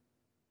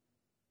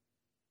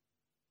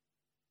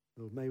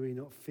 Lord, may we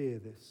not fear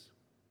this.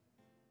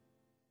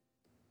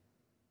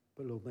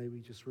 But Lord, may we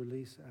just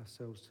release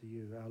ourselves to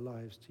you, our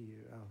lives to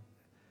you,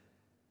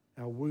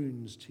 our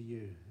wounds to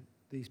you.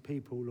 These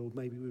people, Lord,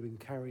 maybe we've been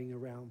carrying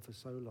around for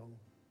so long.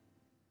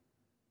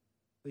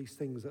 These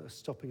things that are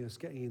stopping us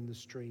getting in the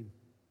stream.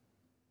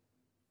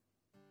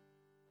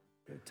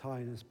 that are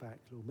tying us back,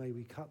 Lord. May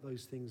we cut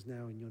those things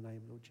now in your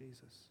name, Lord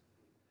Jesus,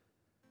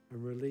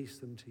 and release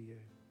them to you.